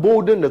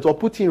bolden it or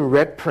put in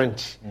red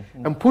print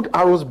and put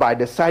arrows by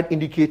the side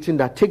indicating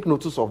that take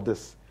notice of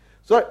this.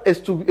 So it's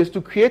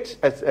to create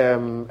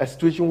a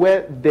situation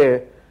where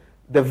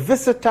the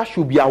visitor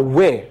should be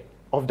aware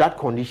of that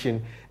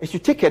condition and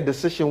should take a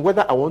decision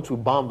whether I want to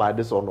be bound by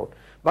this or not.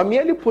 But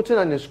merely putting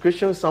an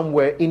inscription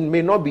somewhere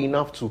may not be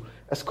enough to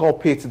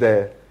exculpate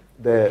the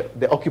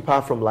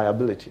occupier from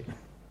liability.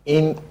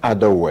 In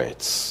other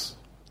words,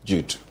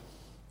 Jude,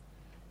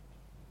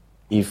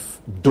 if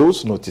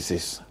those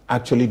notices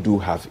actually do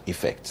have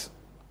effect,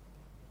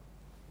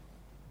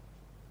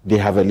 they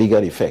have a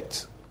legal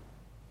effect.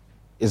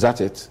 Is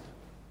that it?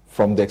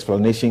 From the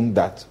explanation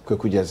that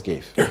Kweku just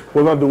gave.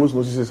 Whether those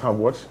notices have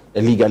what?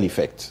 A legal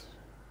effect.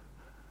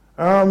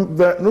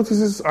 The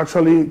notices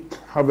actually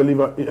have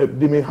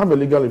they may have a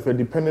legal effect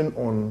depending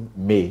on...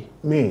 They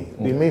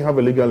may have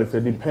a legal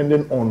effect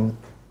depending on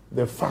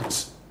the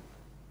facts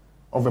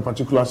of a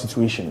particular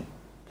situation.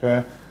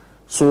 Okay?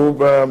 So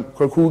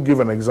Kweku gave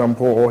an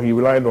example, or he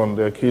relied on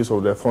the case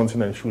of the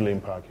Thornton and Shoe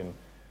Lane parking.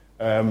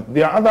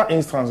 There are other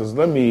instances.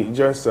 Let me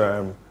just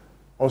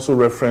also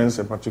reference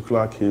a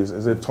particular case.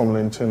 Is it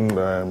Tomlinson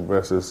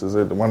versus, is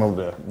it one of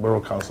the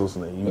borough councils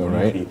in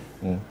the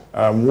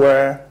UK?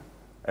 Where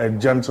a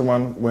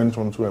gentleman went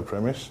onto a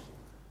premise,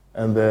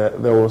 and there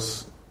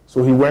was,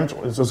 so he went,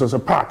 it was a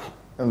park,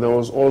 and there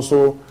was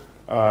also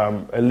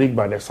a lake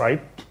by the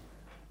side,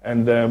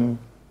 and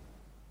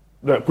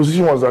the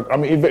position was that,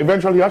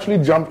 eventually he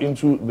actually jumped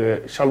into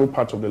the shallow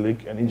part of the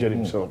lake and injured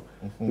himself.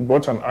 He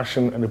brought an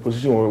action, and the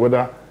position was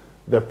whether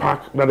the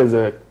park, that is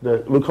the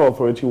local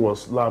authority,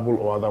 was liable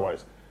or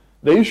otherwise.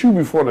 The issue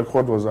before the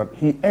court was that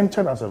he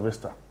entered as a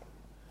visitor,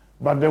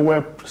 but there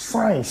were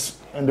signs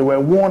and there were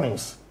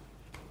warnings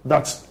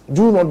that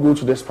do not go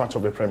to this part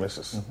of the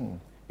premises.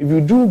 If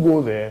you do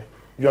go there,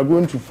 you are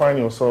going to find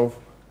yourself,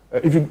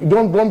 if you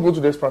don't go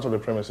to this part of the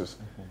premises.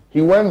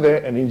 He went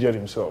there and injured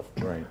himself.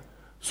 Right.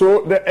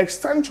 So the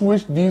extent to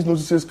which these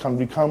notices can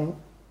become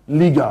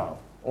legal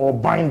or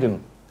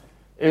binding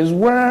is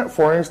where,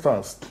 for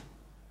instance,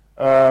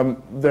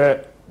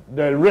 the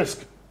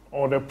risk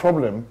or the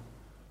problem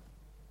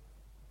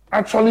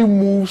actually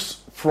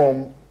moves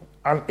from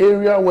an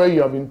area where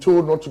you have been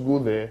told not to go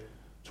there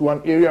to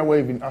an area where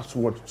you've been asked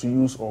to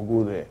use or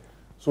go there.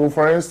 So,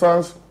 for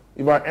instance,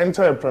 if I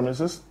enter a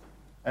premises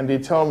and they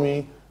tell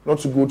me not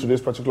to go to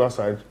this particular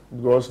site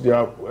because they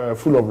are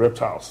full of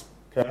reptiles,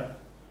 okay,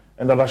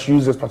 and that I should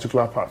use this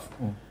particular path.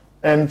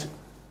 And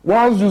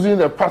whilst using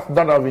the path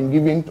that I've been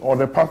given or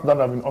the path that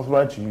I've been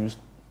authorized to use,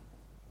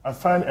 I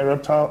find a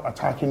reptile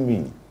attacking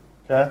me,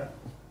 okay?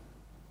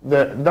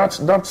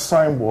 That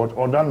signboard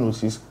or that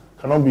notice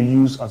cannot be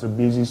used as a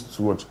basis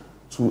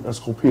to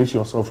exculpate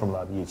yourself from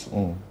liability.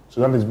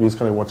 So that is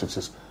basically what it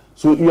is.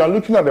 So you are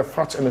looking at the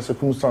facts and the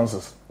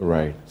circumstances.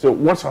 Right. So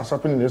what has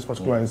happened in this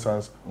particular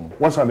instance?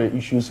 What are the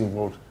issues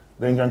involved?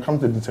 Then you can come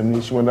to the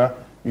determination whether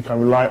you can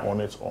rely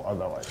on it or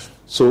otherwise.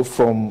 So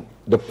from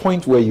the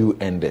point where you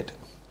ended,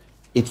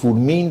 it would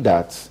mean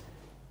that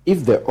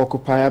if the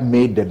occupier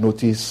made the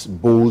notice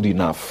bold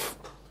enough,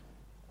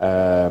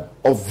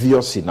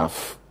 obvious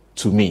enough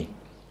to me,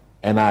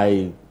 and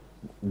I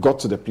got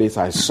to the place,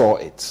 I saw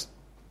it,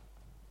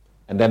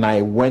 and then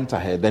I went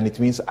ahead, then it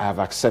means I have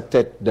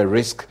accepted the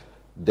risk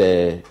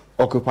the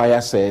occupier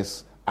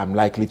says I'm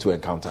likely to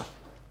encounter.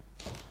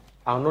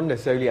 I'll not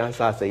necessarily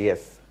answer as a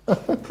yes.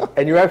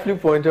 And you rightfully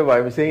pointed out,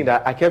 I'm saying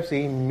that I kept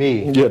saying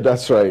may. Yeah,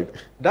 that's right.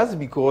 That's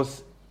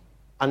because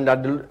under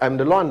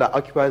the law under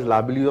occupiers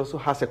liability also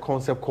has a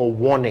concept called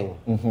warning.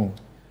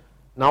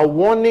 Now,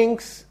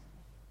 warnings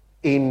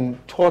in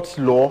tort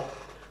law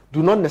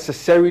do not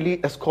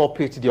necessarily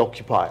exculpate the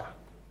occupier.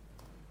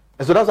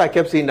 And so that's why I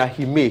kept saying that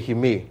he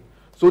may.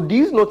 So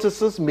these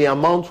notices may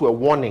amount to a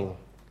warning,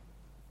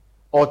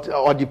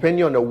 or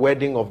depending on the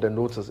wording of the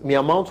notice, may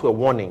amount to a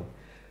warning.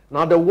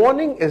 Now, the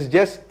warning is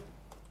just,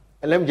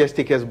 and let me just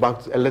take us back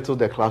a little to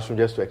the classroom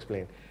just to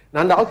explain.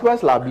 Now, under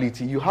occupiers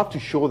liability, you have to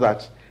show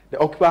that the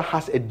occupier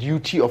has a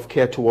duty of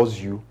care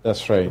towards you.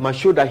 That's right. You must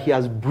show that he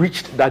has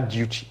breached that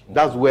duty.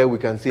 That's where we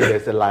can say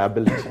there's a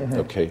liability.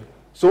 Okay.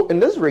 So in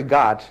this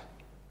regard,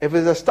 if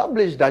it's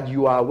established that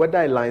you are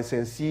whether a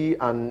licensee,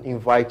 an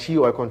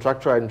invitee, or a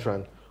contractual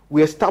entrant,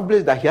 we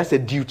establish that he has a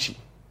duty.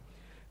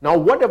 Now,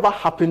 whatever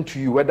happened to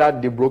you, whether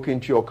they broke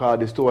into your car,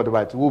 they stole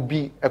whatever, it will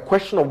be a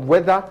question of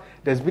whether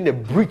there's been a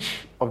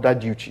breach of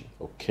that duty.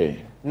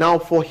 Okay. Now,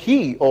 for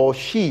he or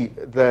she,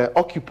 the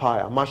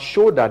occupier, must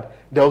show that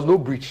there was no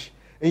breach.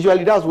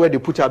 Usually, that's where they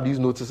put up these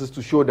notices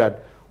to show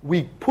that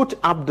we put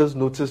up this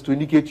notice to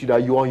indicate to you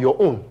that you're on your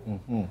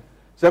own.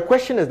 So the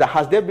question is that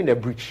has there been a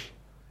breach?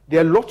 There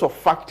are lots of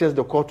factors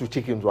the court will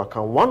take into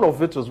account. One of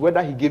it was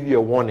whether he gave you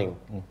a warning,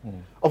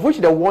 of which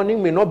the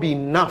warning may not be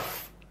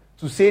enough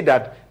to say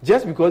that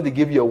just because they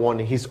give you a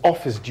warning, he's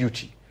off his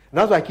duty. And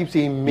that's why I keep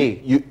saying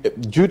may.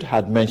 Jude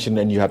had mentioned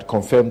and you had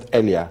confirmed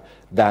earlier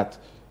that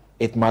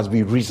it must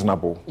be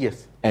reasonable.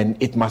 Yes.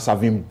 And it must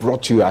have been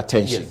brought to your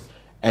attention. Yes.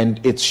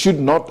 And it should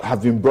not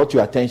have been brought to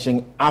your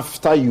attention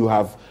after you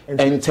have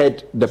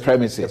entered the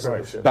premises,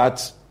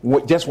 but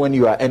just when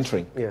you are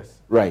entering. Yes.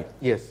 Right.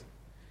 Yes.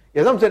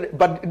 Yes, I'm saying,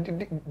 but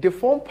they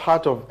form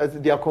part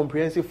of their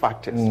comprehensive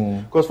factors.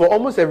 Because for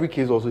almost every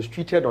case, also it's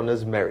treated on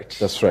its merit.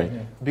 That's right.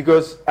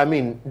 Because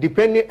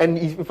depending, and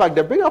in fact,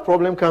 the bigger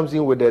problem comes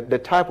in with the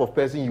type of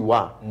person you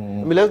are.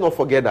 Let's not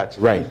forget that.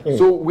 Right.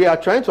 So we are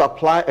trying to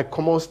apply a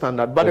common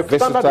standard, but the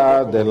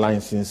visitor, the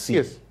licensee.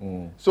 Yes.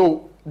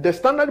 So the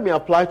standard may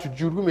apply to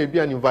Jude, who may be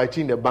an invitee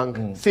in the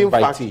bank. Same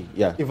invitee,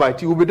 fact,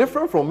 invitee will be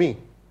different from me.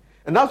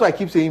 And that's why I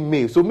keep saying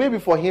may. So maybe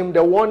for him,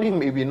 the warning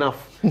may be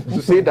enough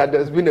to say that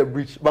there's been a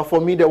breach. But for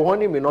me, the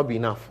warning may not be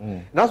enough.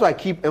 And that's why I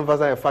keep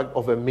emphasizing the fact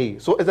of a may.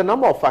 So it's a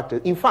number of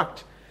factors. In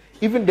fact,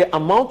 even the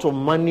amount of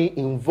money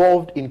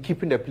involved in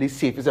keeping the place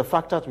safe is a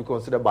factor to be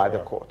considered by the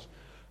court.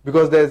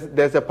 Because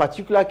there's a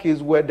particular case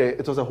where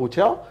it was a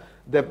hotel.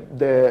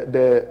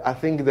 I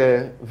think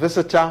the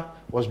visitor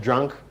was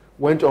drunk,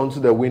 went onto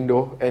the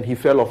window, and he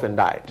fell off and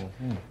died.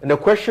 And the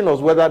question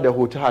was whether the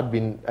hotel had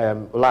been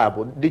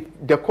liable.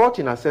 The court,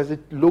 in a sense,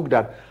 looked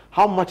at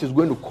how much it's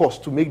going to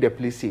cost to make the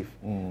place safe.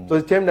 So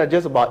it's determined at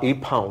just about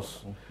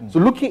 £8. So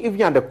looking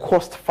even at the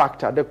cost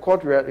factor, the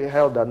court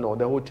held that no,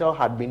 the hotel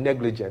had been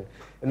negligent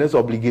in its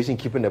obligation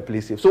keeping the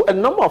place safe. So a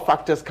number of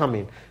factors come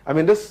in. I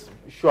mean, this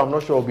show, I'm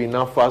not sure will be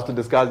enough for us to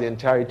discuss the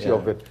entirety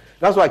of it.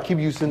 That's why I keep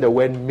using the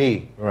word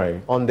may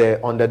on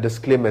the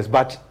disclaimers.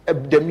 But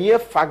the mere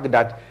fact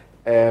that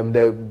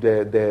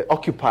the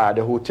occupier,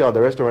 the hotel, the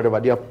restaurant, whatever,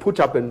 they have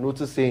put up a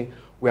notice saying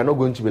we are not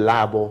going to be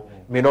liable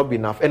may not be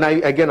enough. And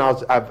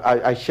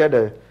I shared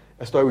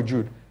a story with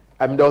Jude.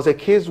 There was a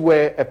case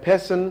where a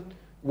person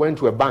went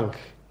to a bank.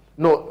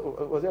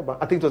 No, was it a bank?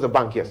 I think it was a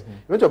bank, yes.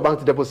 He went to a bank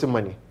to deposit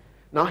money.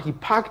 Now he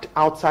parked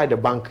outside the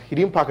bank. He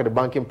didn't park at the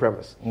banking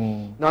premise.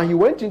 Now he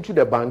went into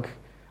the bank,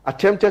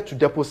 attempted to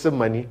deposit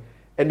money,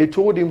 and they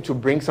told him to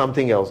bring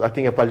something else, I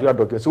think a particular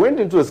document. So he went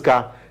into his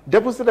car,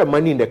 deposited the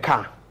money in the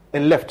car,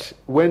 and left.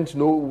 Went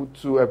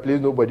to a place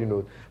nobody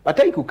knows. By the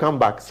time he could come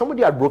back,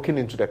 somebody had broken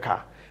into the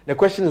car. The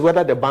question is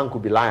whether the bank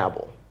would be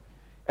liable.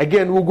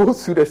 Again, we'll go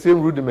through the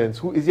same rudiments.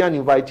 Who is he an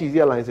invitee? Is he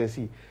a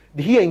licensee?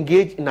 Did he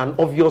engage in an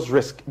obvious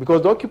risk?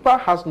 Because the occupier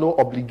has no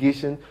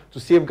obligation to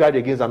safeguard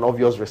against an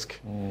obvious risk.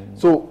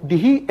 So did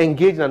he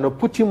engage in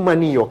putting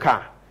money in your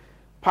car,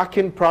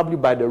 parking probably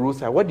by the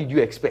roadside? What did you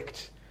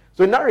expect?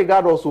 So in that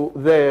regard also,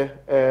 the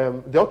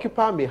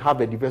occupier may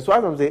have a defense. So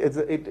as I'm saying,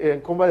 it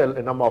encompasses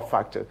a number of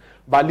factors.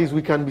 But at least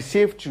we can be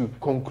safe to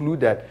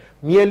conclude that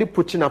merely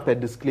putting up a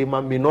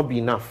disclaimer may not be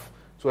enough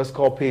to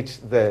exculpate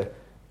the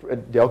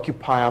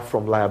occupier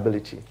from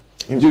liability.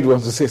 Jude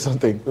wants to say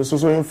something.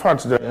 So in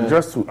fact,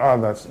 just to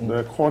add that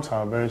the courts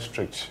are very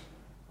strict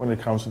when it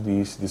comes to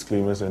these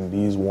disclaimers and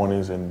these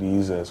warnings and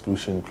these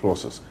exclusion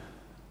clauses,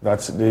 that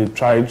they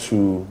try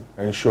to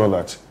ensure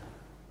that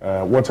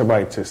whatever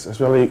it is,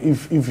 especially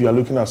if you are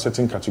looking at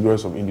certain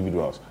categories of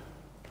individuals,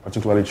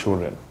 particularly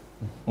children,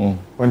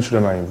 when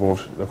children are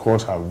involved, the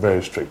courts are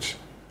very strict.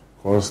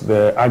 Because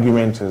the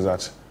argument is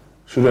that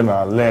children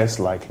are less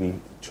likely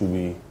to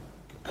be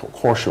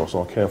cautious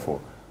or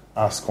careful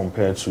as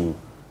compared to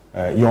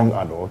young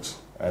adults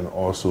and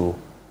also,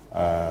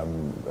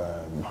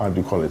 how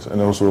do you call it?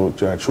 And also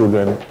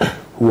children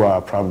who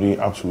are probably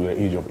up to the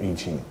age of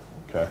 18.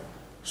 Okay,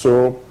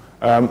 so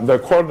the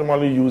court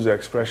normally use the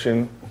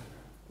expression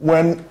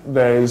when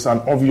there is an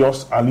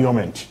obvious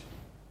allurement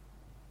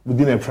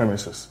within a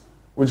premises,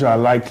 which are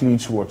likely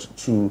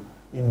to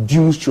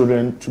induce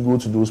children to go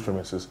to those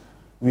premises.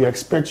 We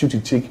expect you to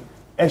take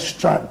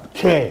extra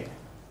care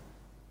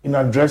in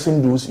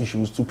addressing those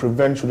issues to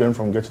prevent children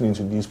from getting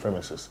into these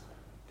premises.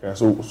 Okay,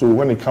 so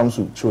when it comes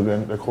to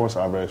children, the courts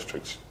are very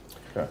strict.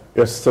 Okay.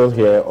 You're still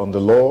here on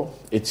the law.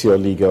 It's your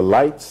legal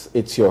lights.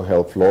 It's your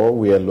health law.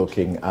 We are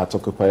looking at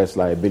occupiers'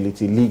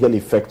 liability, legal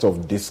effect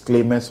of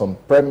disclaimers on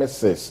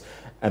premises.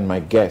 And my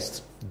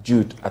guest,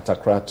 Jude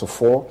Atakra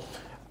Tufo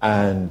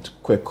and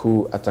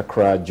Kweku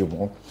Atakra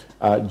Jumo.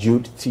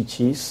 Jude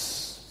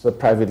teaches, the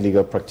private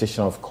legal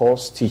practitioner, of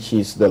course,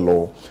 teaches the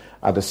law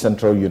at the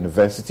Central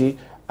University,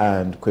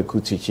 and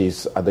Kweku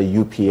teaches at the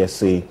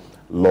UPSA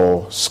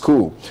Law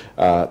School.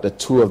 The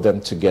two of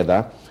them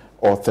together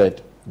authored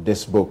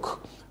this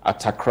book,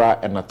 Atakra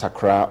and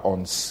Atakra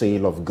on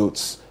Sale of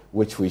Goods,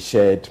 which we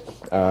shared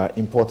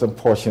important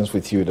portions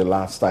with you the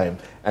last time.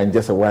 And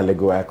just a while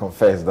ago, I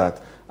confessed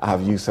that I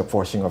have used a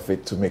portion of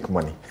it to make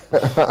money.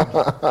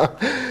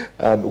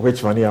 And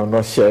which money I'm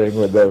not sharing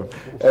with them.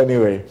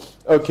 Anyway,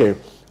 okay.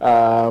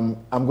 I'm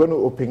going to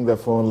open the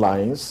phone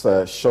lines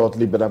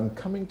shortly, but I'm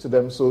coming to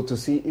them to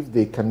see if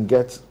they can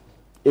get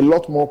a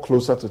lot more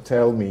closer to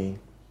tell me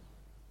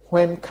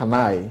when can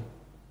I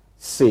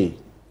say,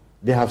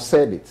 they have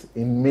said it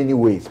in many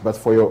ways, but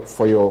for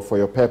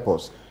your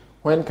purpose,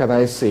 when can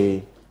I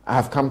say, I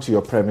have come to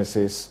your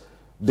premises,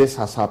 this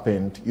has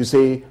happened. You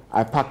say,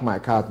 I park my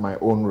car at my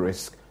own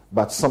risk,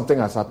 but something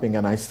has happened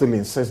and I still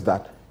insist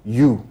that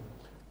you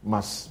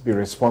must be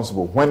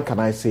responsible. When can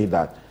I say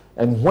that?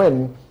 And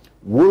when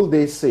will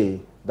they say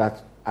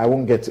that I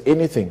won't get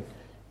anything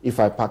if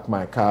I park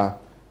my car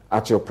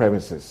at your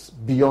premises?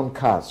 Beyond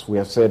cars, we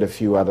have said a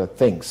few other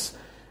things.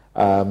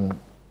 Emmanuel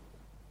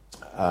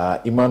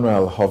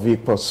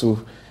Hovik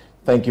Posu,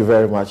 thank you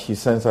very much. He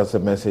sends us a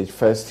message.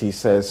 First, he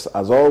says,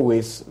 as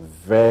always,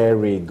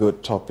 very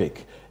good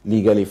topic,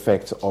 legal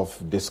effect of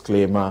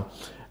disclaimers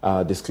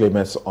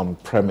on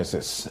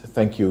premises.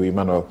 Thank you,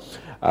 Emmanuel,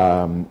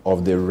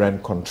 of the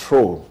rent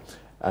control.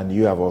 And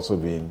you have also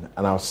been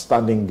an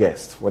outstanding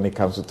guest when it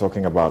comes to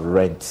talking about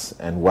rents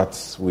and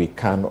what we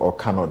can or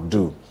cannot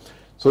do.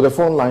 So the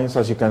phone lines,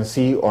 as you can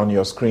see on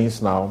your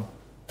screens now,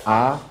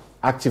 are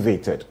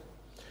activated.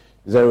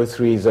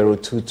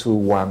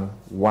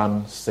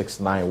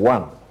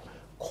 0302211691.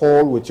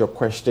 Call with your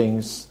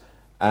questions,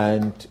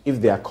 and if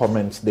there are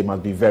comments, they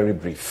must be very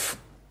brief.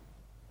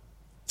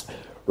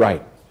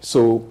 Right.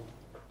 So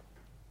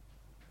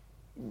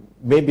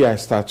maybe I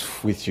start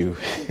with you.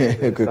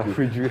 Start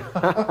with you.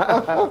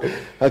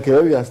 Okay,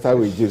 maybe I start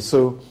with you.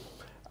 So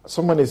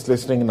someone is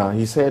listening now.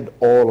 He said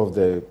all of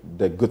the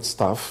good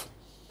stuff,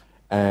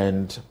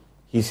 and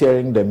he's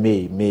hearing the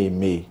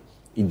may.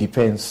 It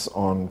depends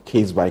on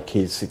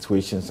case-by-case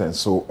situations and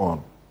so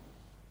on.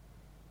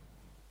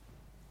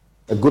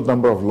 a good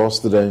number of law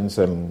students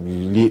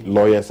and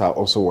lawyers are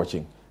also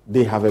watching.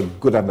 They have a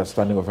good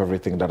understanding of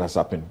everything that has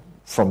happened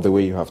from the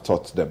way you have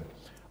taught them.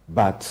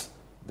 But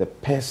the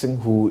person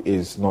who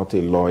is not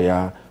a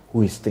lawyer,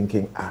 who is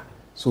thinking,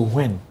 so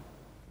when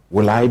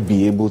will I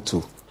be able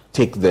to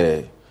take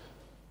the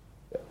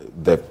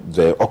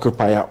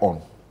occupier on,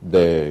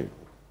 the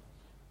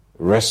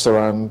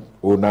restaurant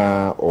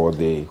owner or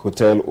the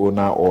hotel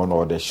owner on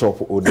or the shop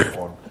owner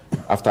on,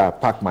 after I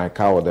park my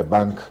car, or the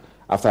bank,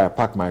 after I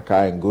park my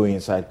car and go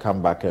inside,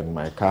 come back and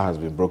my car has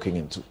been broken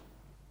into?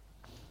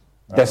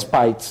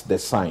 Despite the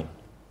sign,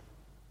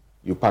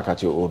 you park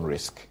at your own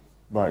risk.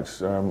 Right.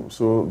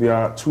 So there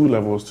are two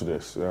levels to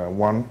this.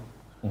 One,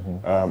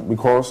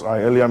 because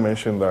I earlier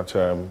mentioned that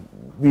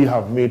we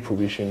have made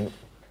provision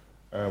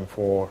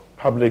for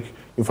public.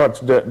 In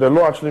fact, the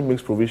law actually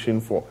makes provision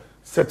for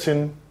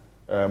certain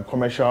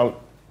commercial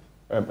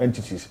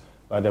entities,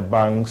 like the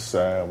banks,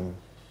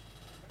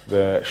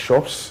 the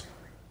shops,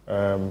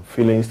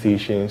 filling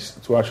stations,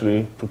 to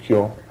actually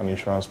procure an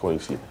insurance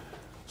policy.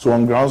 So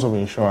on grounds of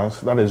insurance,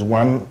 that is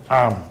one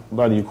arm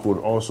that you could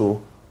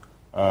also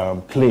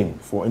claim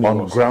for any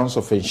on grounds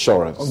of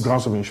insurance. On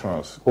grounds of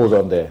insurance. Hold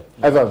on there.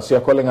 Evans,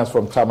 you're calling us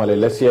from Tamale.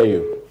 Let's hear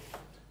you.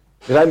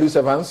 Did I lose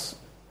Evans?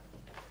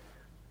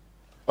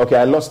 Okay,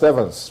 I lost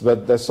Evans,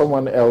 but there's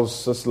someone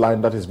else's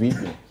line that is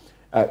beeping.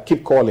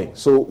 Keep calling.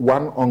 So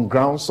one on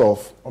grounds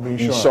of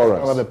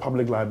insurance. Under the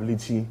public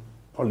liability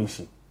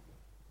policy.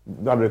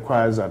 That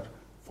requires that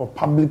for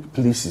public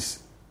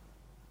places,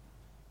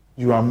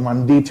 you are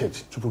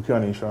mandated to procure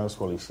an insurance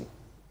policy.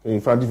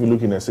 In fact, if you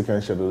look in the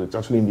second schedule, it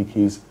actually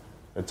indicates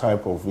the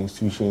type of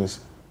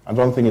institutions. I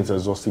don't think it's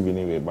exhaustive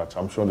anyway, but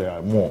I'm sure there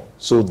are more.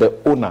 So the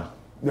owner,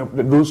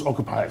 those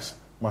occupiers,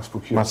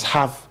 must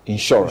have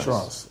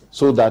insurance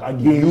so that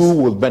you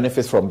will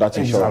benefit from that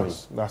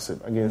insurance. Exactly. That's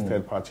it, against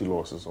third-party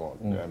losses or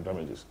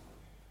damages.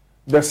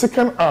 The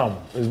second arm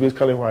is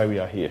basically why we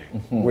are here,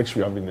 which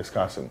we have been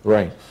discussing.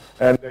 Right.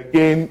 And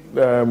again,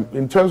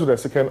 in terms of the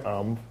second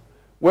arm,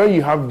 where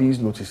you have these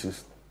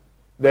notices,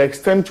 the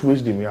extent to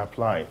which they may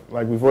apply,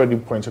 like we've already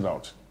pointed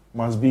out,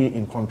 must be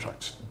in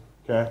contract.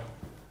 Okay?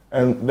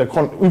 And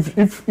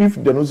if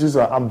the notices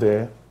are up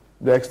there,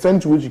 the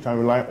extent to which you can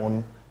rely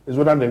on is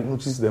whether the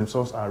notices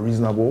themselves are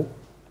reasonable.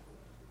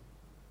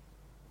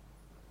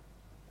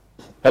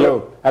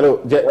 Hello.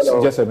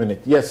 Just a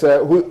minute. Yes,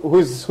 who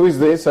is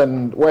this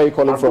and where are you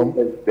calling from?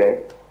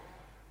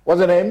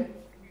 What's the name?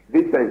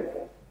 Vincent.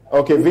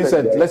 Okay,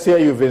 Vincent. Let's hear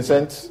you,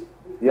 Vincent.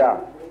 Yeah.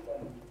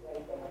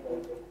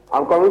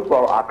 I'm coming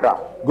from Accra.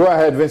 Go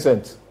ahead,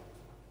 Vincent.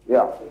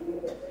 Yeah.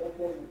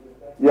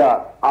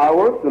 I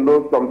want to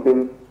know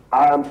something.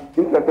 I am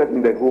interested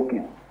in the whole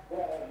case.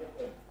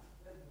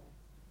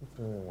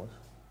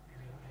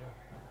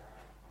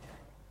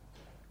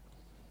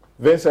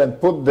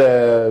 Vincent,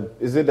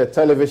 is it the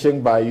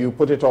television by you?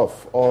 Put it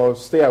off or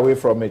stay away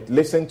from it.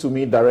 Listen to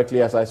me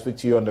directly as I speak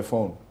to you on the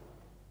phone.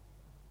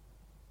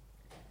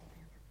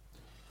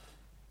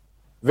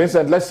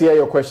 Vincent, let's hear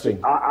your question.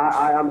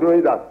 I am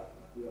doing that.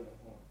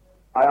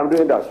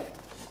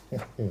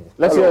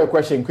 Let's hear your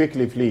question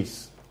quickly,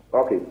 please.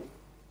 Okay.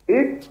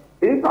 If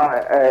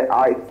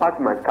I park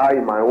my car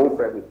in my own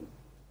premises,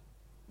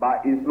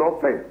 but it's not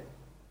fenced,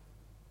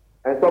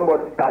 and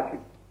somebody touch it,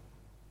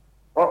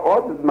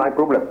 what is my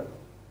problem?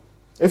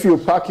 If you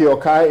park your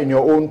car in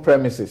your own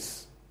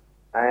premises,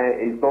 and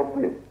it's not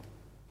fenced.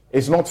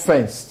 It's not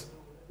fenced.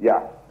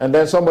 Yeah. And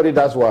then somebody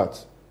does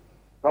what?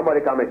 Somebody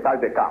come and touch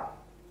the car.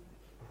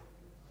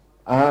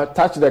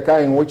 Touch the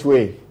car in which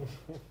way?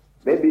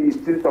 Maybe you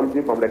steal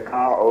something from the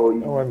car or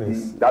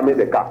you damage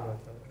the car.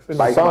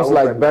 Sounds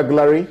like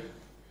burglary.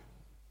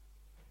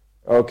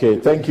 Okay,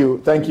 thank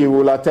you.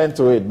 We'll attend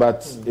to it,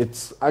 but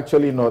it's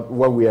actually not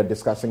what we are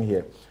discussing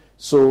here.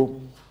 So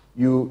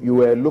you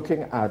were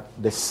looking at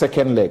the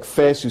second leg.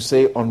 First, you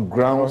say on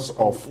grounds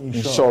of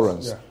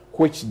insurance,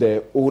 which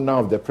the owner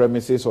of the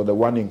premises or the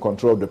one in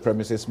control of the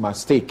premises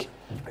must take.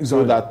 Exactly.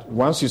 So that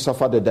once you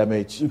suffer the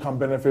damage, you can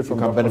benefit from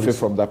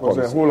that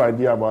policy. The whole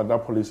idea about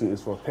that policy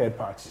is for third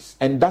parties.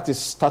 And that is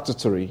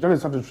statutory.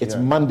 It's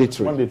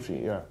mandatory.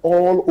 Mandatory, yeah.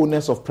 All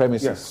owners of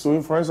premises. Yes. So,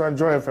 for instance,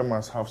 Joy FM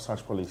must have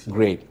such policy.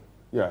 Great.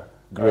 Yeah.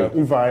 Great.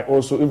 If I'm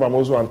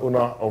also an owner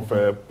of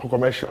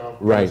commercial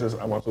premises,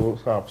 I must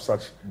also have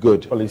such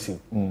policy.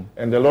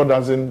 And the law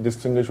doesn't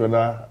distinguish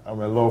whether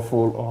I'm a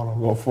lawful or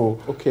unlawful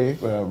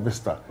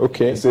visitor.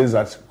 Okay. It says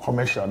that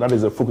commercial, that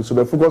is the focus. So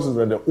the focus is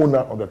on the owner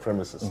of the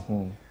premises.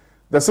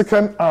 The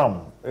second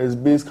arm is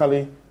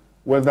basically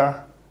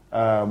whether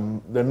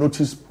the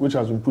notice which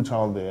has been put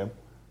out there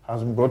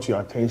has been brought to your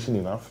attention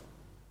enough,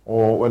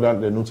 or whether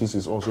the notice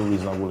is also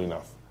reasonable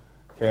enough.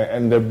 Okay.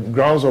 And the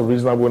grounds of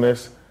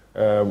reasonableness,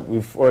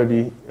 we've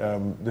already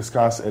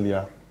discussed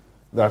earlier.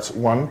 That's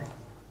one,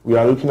 we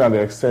are looking at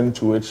the extent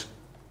to which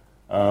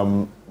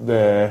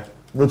the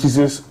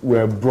notices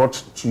were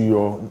brought to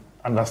your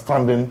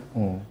understanding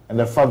and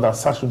the fact that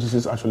such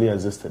notices actually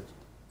existed.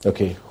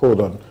 Okay,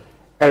 hold on.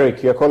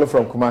 Eric, you're calling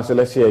from Kumasi.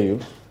 Let's hear you.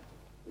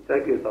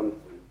 Thank you, Samson.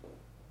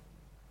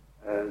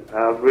 And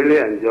I've really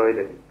enjoyed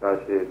the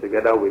discussion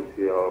together with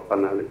your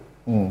panelists.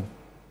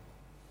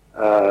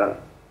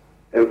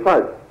 In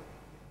fact,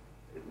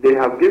 they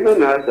have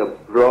given us a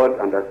broad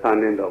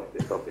understanding of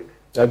the topic.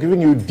 They are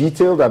giving you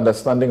detailed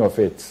understanding of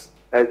it.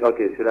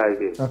 Okay, should I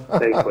be?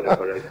 Thanks for the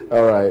correction.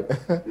 All right.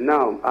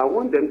 Now, I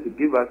want them to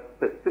give us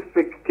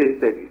specific case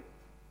studies.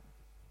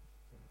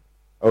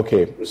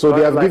 Okay, so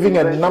they have given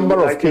a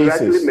number of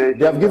cases.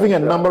 They have given a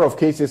number of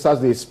cases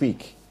as they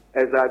speak.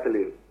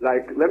 Exactly.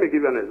 Like, let me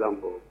give you an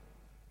example.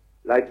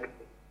 Like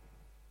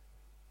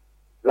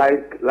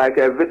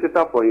a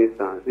visitor, for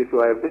instance. If you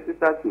are a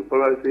visitor to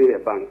probably a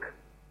bank,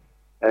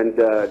 and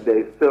there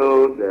is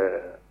still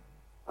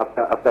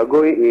after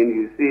going in,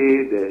 you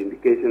see the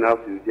indication of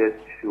you just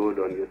showed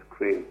on your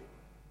screen.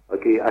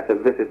 Okay, as a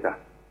visitor,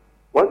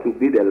 what will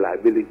be the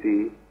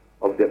liability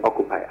of the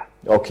occupier?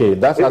 Okay,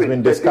 that has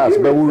been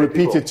discussed, but we'll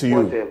repeat it to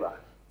you. Whatever.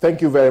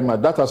 Thank you very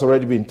much. That has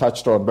already been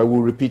touched on, but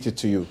we'll repeat it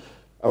to you.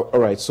 All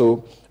right,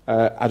 so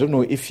I don't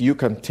know if you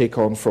can take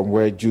on from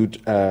where Jude,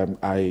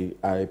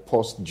 I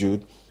paused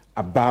Jude,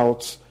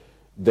 about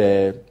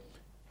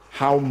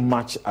how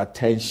much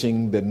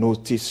attention the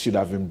notice should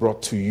have been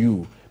brought to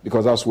you,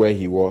 because that's where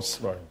he was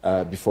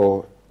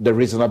before, the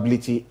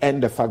reasonability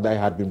and the fact that it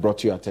had been brought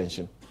to your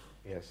attention.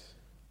 Yes.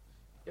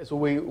 So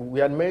we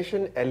had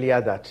mentioned earlier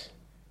that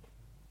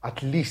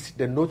at least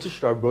the notice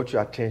should have brought to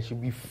your attention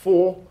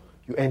before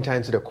you enter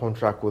into the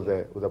contract with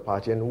the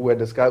party. And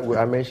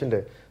I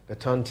mentioned the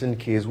Taunton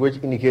case, which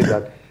indicates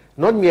that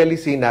not merely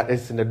saying that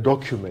it's in a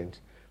document,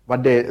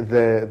 but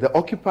the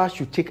occupier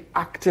should take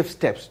active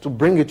steps to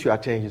bring it to your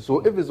attention. So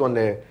if it's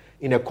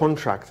in a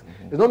contract,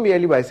 it's not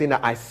merely by saying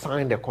that I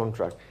signed a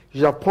contract.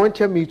 You should have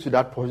pointed me to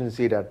that portion and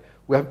say that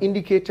we have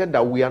indicated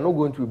that we are not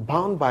going to be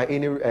bound by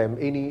any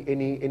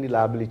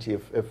liability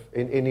if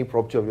any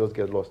property of yours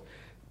gets lost.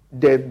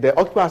 The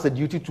occupier has a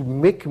duty to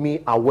make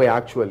me aware,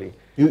 actually.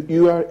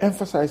 You are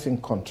emphasizing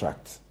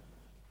contracts.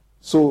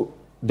 So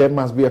there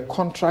must be a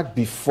contract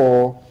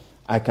before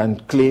I can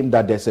claim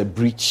that there's a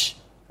breach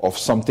of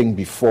something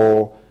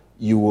before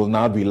you will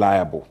now be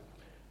liable.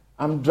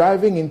 I'm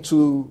driving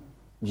into,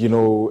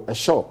 a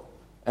shop,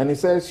 and it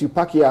says you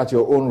park here at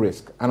your own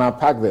risk, and I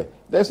park there.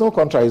 There's no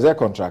contract. Is there a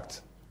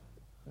contract?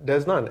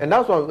 There's none. And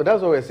that's why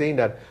we're saying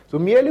that. So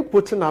merely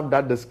putting up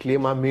that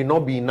disclaimer may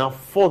not be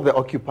enough for the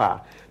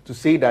occupier to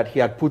say that he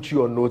had put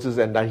you on notice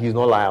and that he's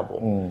not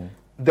liable.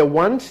 The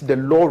ones the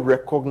law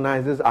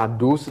recognizes are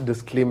those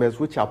disclaimers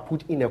which are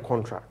put in a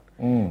contract.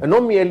 And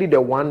not merely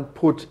the one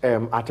put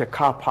at a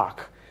car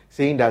park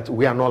saying that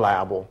we are not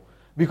liable.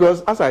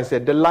 Because, as I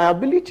said, the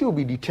liability will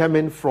be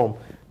determined from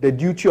the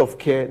duty of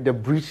care, the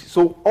breach.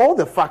 So all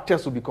the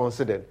factors will be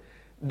considered.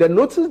 The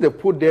notice they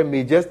put there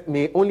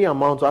may only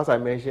amount to, as I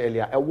mentioned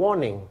earlier, a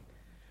warning,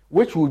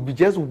 which would be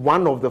just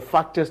one of the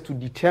factors to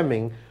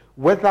determine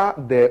whether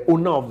the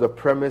owner of the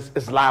premise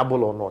is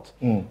liable or not.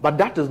 But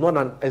that is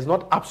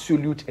not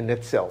absolute in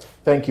itself.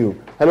 Thank you.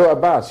 Hello,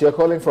 Abbas. You're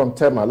calling from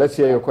Tema. Let's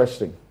hear your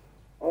question.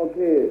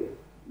 Okay.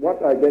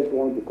 What I just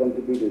want to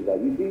contribute is that,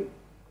 you see,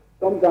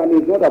 sometimes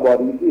it's not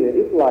about,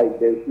 it's like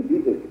there should be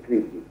a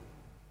security.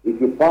 If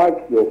you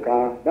park your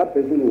car, that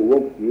person will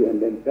walk to you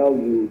and then tell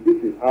you,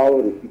 this is how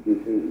the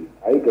situation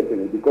is. Are you getting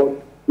it? Because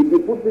if you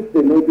put this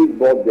notice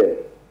board there,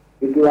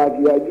 it's like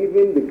you are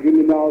giving the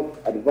criminals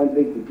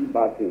advantage to do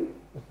bad things.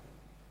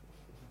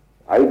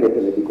 Are you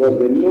getting it? Because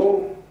they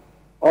know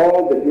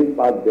all the things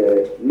back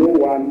there, no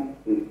one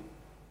is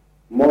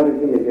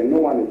monitoring it and no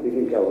one is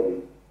taking care of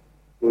it.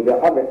 So they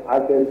have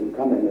access to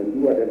come in and do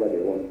whatever they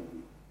want to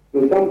do.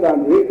 So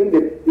sometimes raising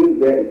the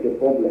things there is a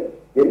problem.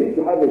 They need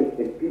to have a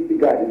security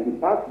guard. If you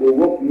pass, they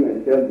walk you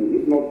and tell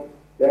you. If not,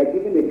 they are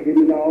giving a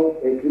criminal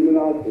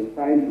a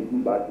time to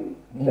do bad things.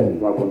 That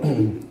is my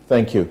contribution.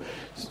 Thank you.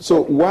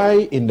 So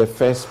why, in the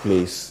first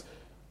place,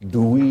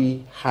 do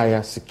we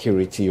hire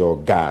security or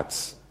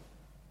guards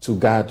to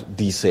guard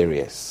these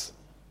areas?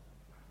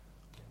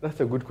 That's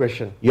a good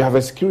question. You have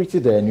a security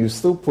there and you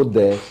still put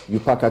there,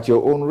 you park at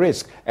your own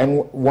risk.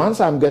 And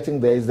once I'm getting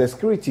there is the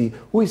security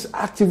who is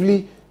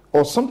actively,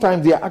 or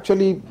sometimes they are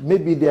actually,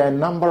 maybe there are a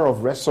number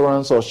of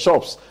restaurants or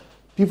shops,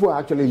 people are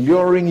actually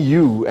luring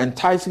you,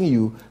 enticing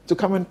you to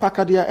come and park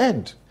at their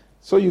end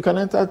so you can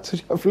enter to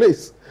your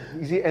place.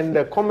 You see, and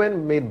the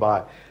comment made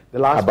by the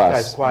last speaker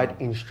is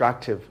quite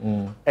instructive.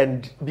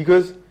 And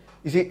because,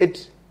 you see,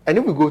 and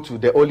if we go to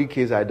the only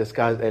case I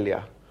discussed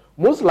earlier,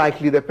 most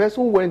likely the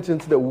person who went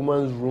into the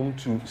woman's room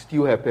to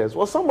steal her purse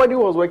was somebody who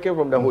was working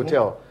from the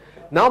hotel.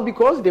 Now,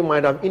 because they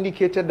might have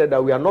indicated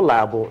that we are not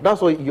liable, that's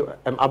what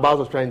Abbas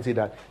was trying to say,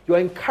 that you are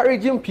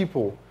encouraging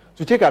people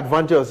to take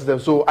advantage of the system.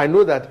 So I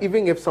know that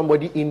even if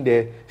somebody in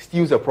there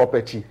steals a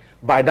property,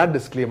 by that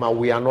disclaimer,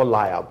 we are not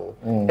liable.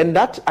 And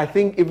that, I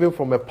think, even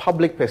from a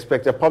public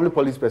perspective, public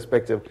policy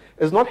perspective,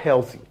 is not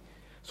healthy.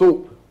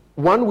 So,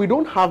 one, we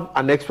don't have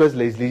an express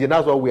legislation.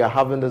 That's why we are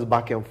having this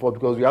back and forth,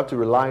 because we have to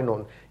rely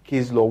on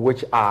case law,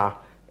 which are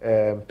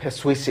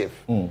persuasive.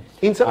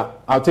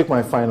 I'll take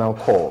my final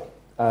call.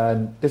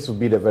 And this will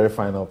be the very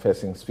final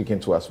person speaking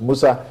to us.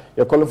 Musa,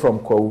 you're calling from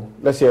Kwawu.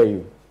 Let's hear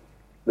you.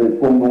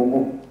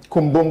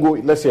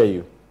 Kumbungu, let's hear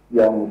you.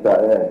 Yeah,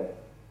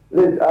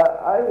 Please,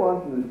 I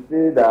want to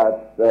say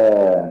that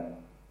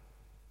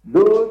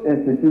those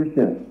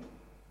institutions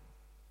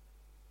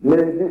may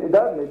be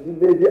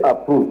the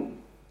approach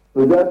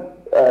to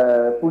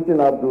just putting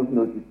up those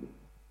notices.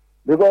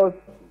 Because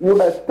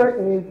you expect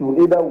me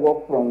to either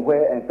work from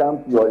where and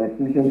come to your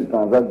institution to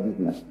transact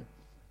business.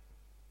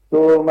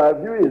 So my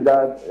view is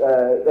that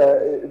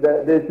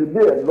there should be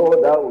a law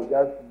that will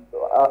just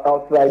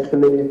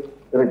outrightly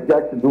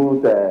reject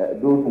those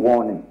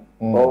warnings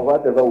or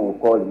whatever we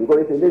call it.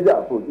 Because it's a lazy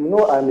approach. You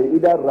know, I may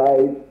either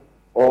ride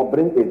or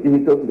bring a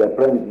vehicle to the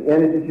premises,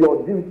 and it is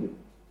your duty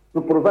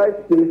to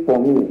provide space for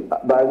me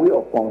by way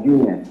of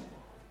convenience.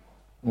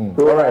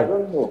 So all right. I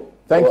don't know.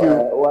 Thank you.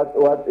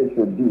 What it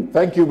should be.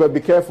 Thank you, but be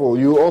careful.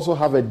 You also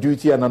have a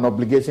duty and an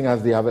obligation,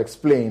 as they have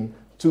explained,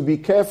 to be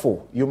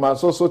careful. You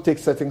must also take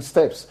certain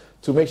steps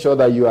to make sure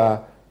that you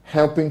are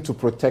helping to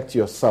protect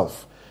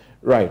yourself.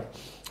 Right.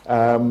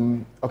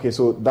 Okay,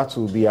 so that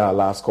will be our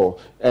last call.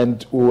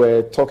 And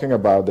we're talking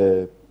about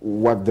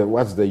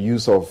what's the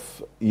use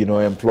of,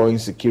 employing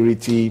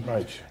security.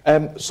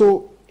 Right.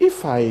 So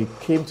if I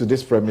came to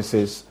this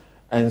premises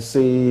and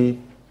say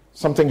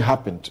something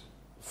happened,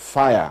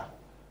 fire,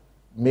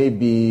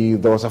 maybe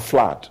there was a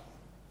flood,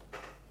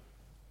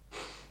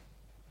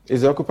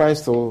 is the occupier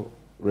still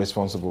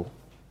responsible?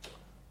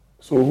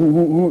 So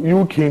who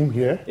you came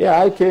here?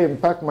 Yeah, I came,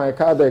 parked my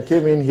car there,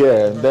 came in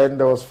here, and then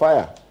there was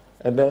fire.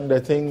 And then the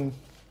thing,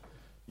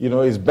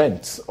 is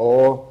bent.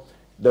 Or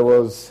there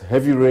was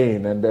heavy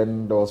rain, and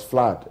then there was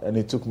flood, and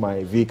it took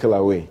my vehicle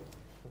away,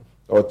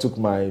 or took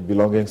my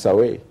belongings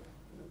away.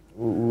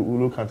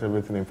 We'll look at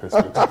everything in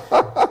perspective.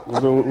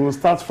 We'll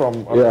start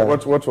from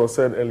what was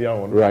said earlier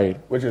on, right?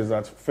 Which is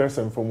that first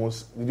and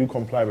foremost, did you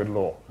comply with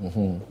law?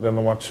 Then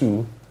number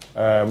two,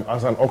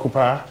 as an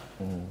occupier,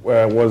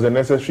 was the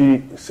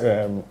necessary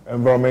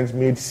environment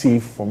made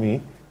safe for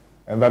me?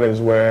 And that is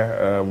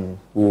where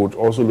we would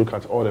also look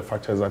at all the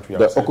factors that we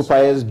have. The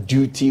occupier's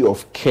duty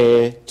of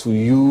care to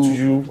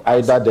you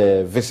either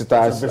the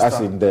visitors, as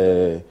in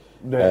the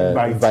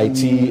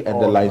invitee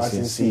and the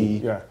licensee.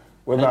 Yeah.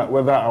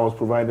 Whether I was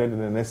provided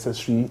in a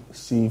necessary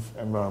safe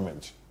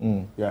environment.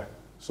 Yeah.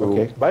 So,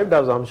 okay. But if that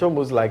was, I'm sure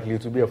most likely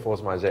to be a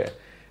force majeure.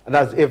 And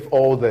that's if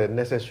all the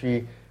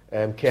necessary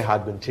care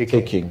had been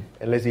taken.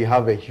 Unless you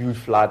have a huge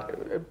flood,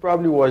 it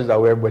probably washed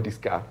away everybody's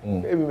car.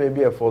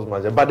 Maybe a force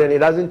majeure. But then it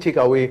doesn't take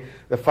away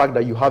the fact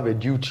that you have a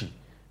duty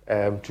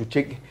to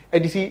take.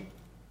 And you see,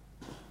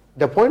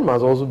 the point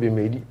must also be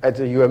made.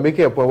 You are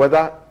making a point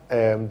whether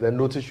the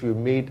notice should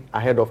be made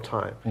ahead of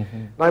time.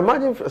 Now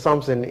imagine,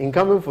 Samson, in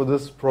coming for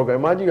this program,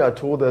 imagine you had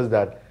told us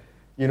that,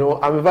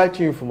 I'm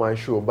inviting you for my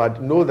show,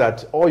 but know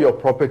that all your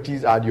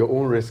properties are at your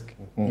own risk.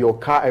 Your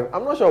car,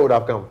 I'm not sure I would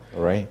have come.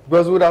 Right.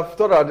 Because we would have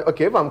thought,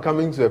 okay, if I'm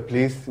coming to a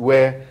place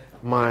where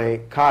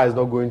my car is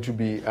not going to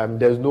be,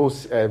 there's no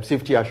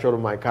safety assured of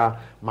my car,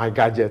 my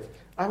gadgets,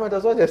 I might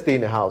as well just stay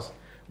in the house.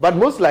 But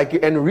most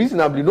likely and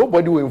reasonably,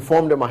 nobody will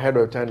inform them ahead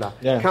of time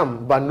that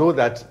come, but know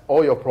that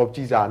all your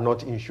properties are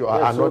not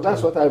insured.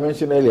 That's what I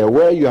mentioned earlier,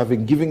 where you have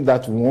been giving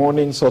that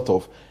warning sort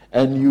of,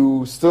 and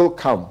you still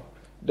come.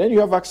 Then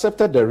you have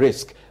accepted the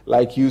risk.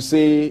 Like you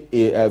say,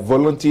 a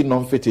voluntary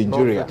non-fit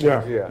injury.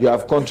 You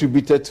have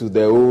contributed to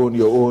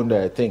your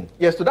own thing.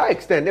 Yes, to that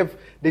extent, if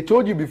they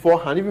told you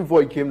beforehand, even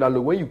before you came down,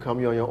 look, when you come,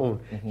 you're on your own.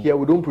 Here,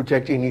 we don't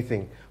protect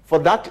anything. For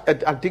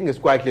that, I think it's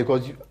quite clear,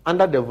 because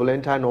under the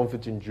voluntary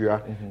non-fit injury,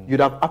 you'd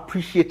have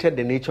appreciated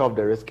the nature of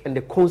the risk and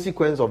the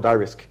consequence of that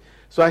risk.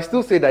 So I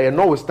still say that,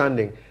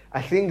 notwithstanding,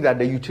 I think that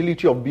the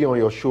utility of being on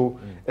your show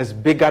is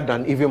bigger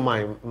than even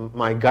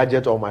my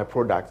gadget or my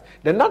products.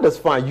 Then that is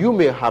fine. You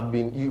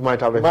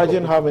might have.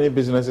 Imagine how many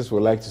businesses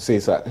would like to say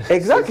so.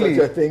 Exactly.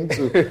 Such a thing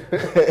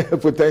to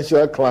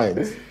potential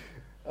clients.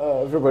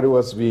 Everybody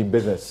wants to be in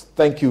business.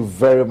 Thank you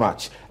very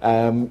much.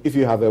 If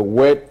you have a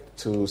word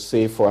to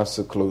say for us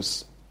to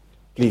close,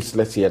 please,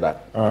 let's hear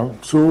that.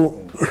 So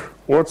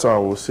what I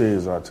will say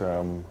is that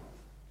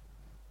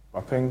I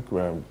think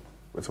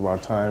it's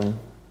about time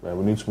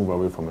we need to move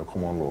away from the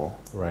common law.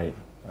 Right.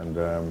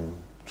 And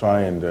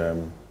try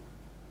and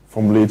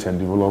formulate and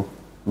develop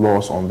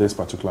laws on this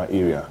particular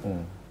area,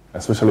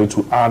 especially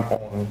to add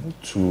on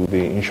to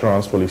the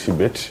insurance policy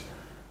bit.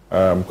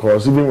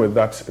 Because even with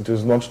that, it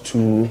is not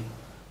too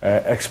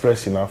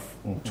express enough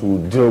to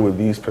deal with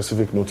these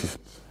specific notices.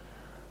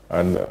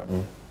 And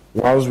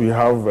once we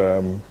have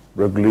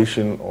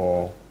regulation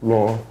or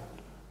law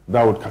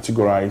that would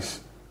categorize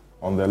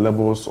on the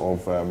levels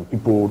of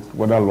people,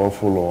 whether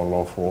lawful or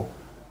unlawful,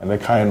 and the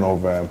kind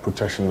of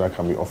protection that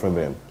can be offered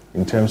them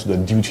in terms of the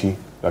duty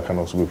that can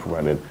also be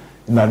provided,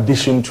 in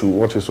addition to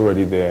what is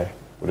already there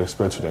with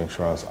respect to the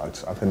Insurance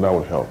Act. I think that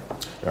would help.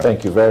 Yeah.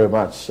 Thank you very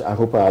much. I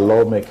hope our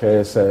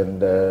lawmakers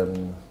and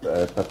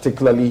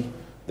particularly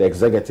the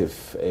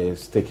executive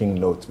is taking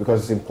note,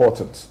 because it's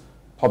important.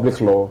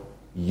 Public law,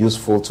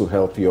 useful to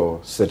help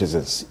your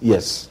citizens.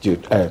 Yes,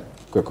 Jude.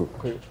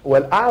 Kweku.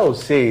 Well, I would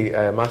say,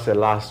 as a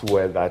last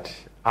word, that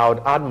I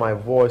would add my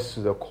voice to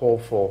the call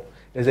for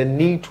there's a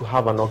need to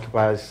have an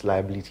Occupiers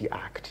Liability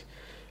Act.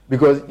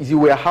 Because you see,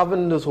 we are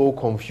having this whole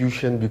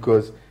confusion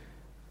because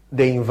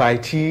the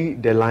invitee,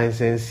 the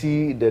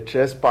licensee, the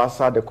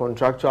trespasser, the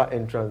contractual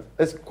entrance,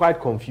 it's quite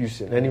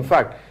confusing. And in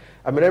fact,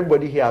 I mean,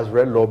 everybody here has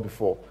read law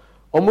before.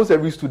 Almost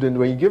every student,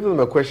 when you give them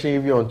a question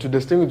even on to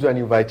distinguish between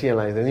an invitee and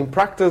licensee, in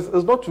practice,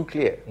 it's not too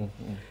clear.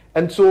 Mm-hmm.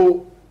 And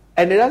so,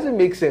 and it doesn't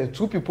make sense.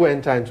 Two people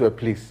enter into a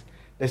place.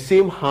 The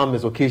same harm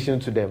is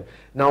occasioned to them.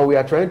 Now we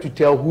are trying to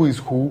tell who is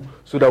who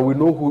so that we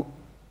know who.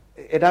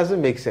 It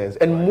doesn't make sense.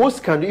 And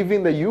most countries,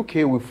 even the UK,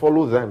 we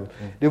follow them.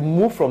 They've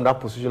moved from that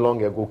position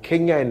long ago.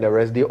 Kenya and the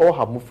rest, they all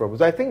have moved from it.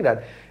 So I think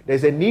that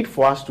there's a need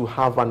for us to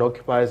have an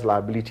Occupiers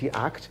Liability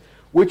Act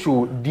which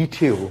will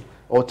detail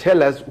or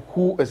tell us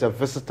who is a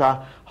visitor,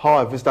 how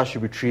a visitor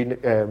should be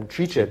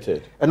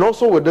treated. And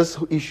also with this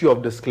issue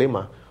of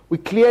disclaimer, we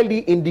clearly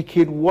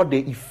indicate what the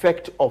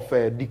effect of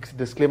a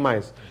disclaimer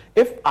is.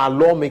 If our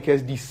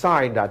lawmakers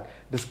decide that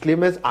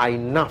disclaimers are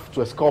enough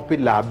to exculpate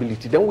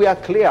liability, then we are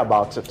clear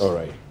about it. All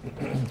right.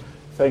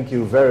 Thank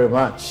you very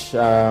much.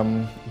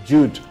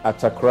 Jude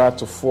Atakra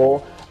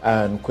Tufo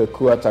and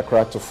Kweku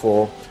Atakra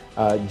Tufo.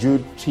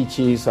 Jude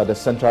teaches at the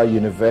Central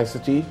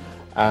University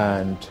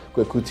and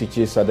Kweku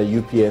teaches at the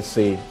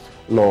UPSA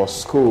Law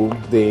School.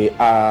 They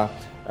are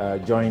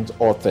joint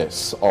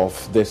authors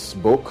of this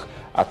book,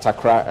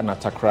 Atakra and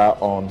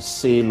Atakra on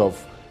Sale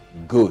of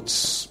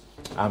Goods.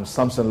 I'm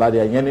Samson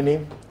Ladia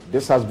Yenini.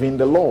 This has been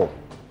The Law.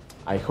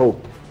 I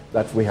hope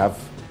that we have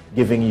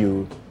given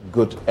you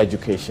good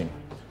education.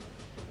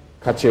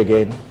 Catch you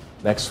again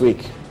next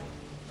week.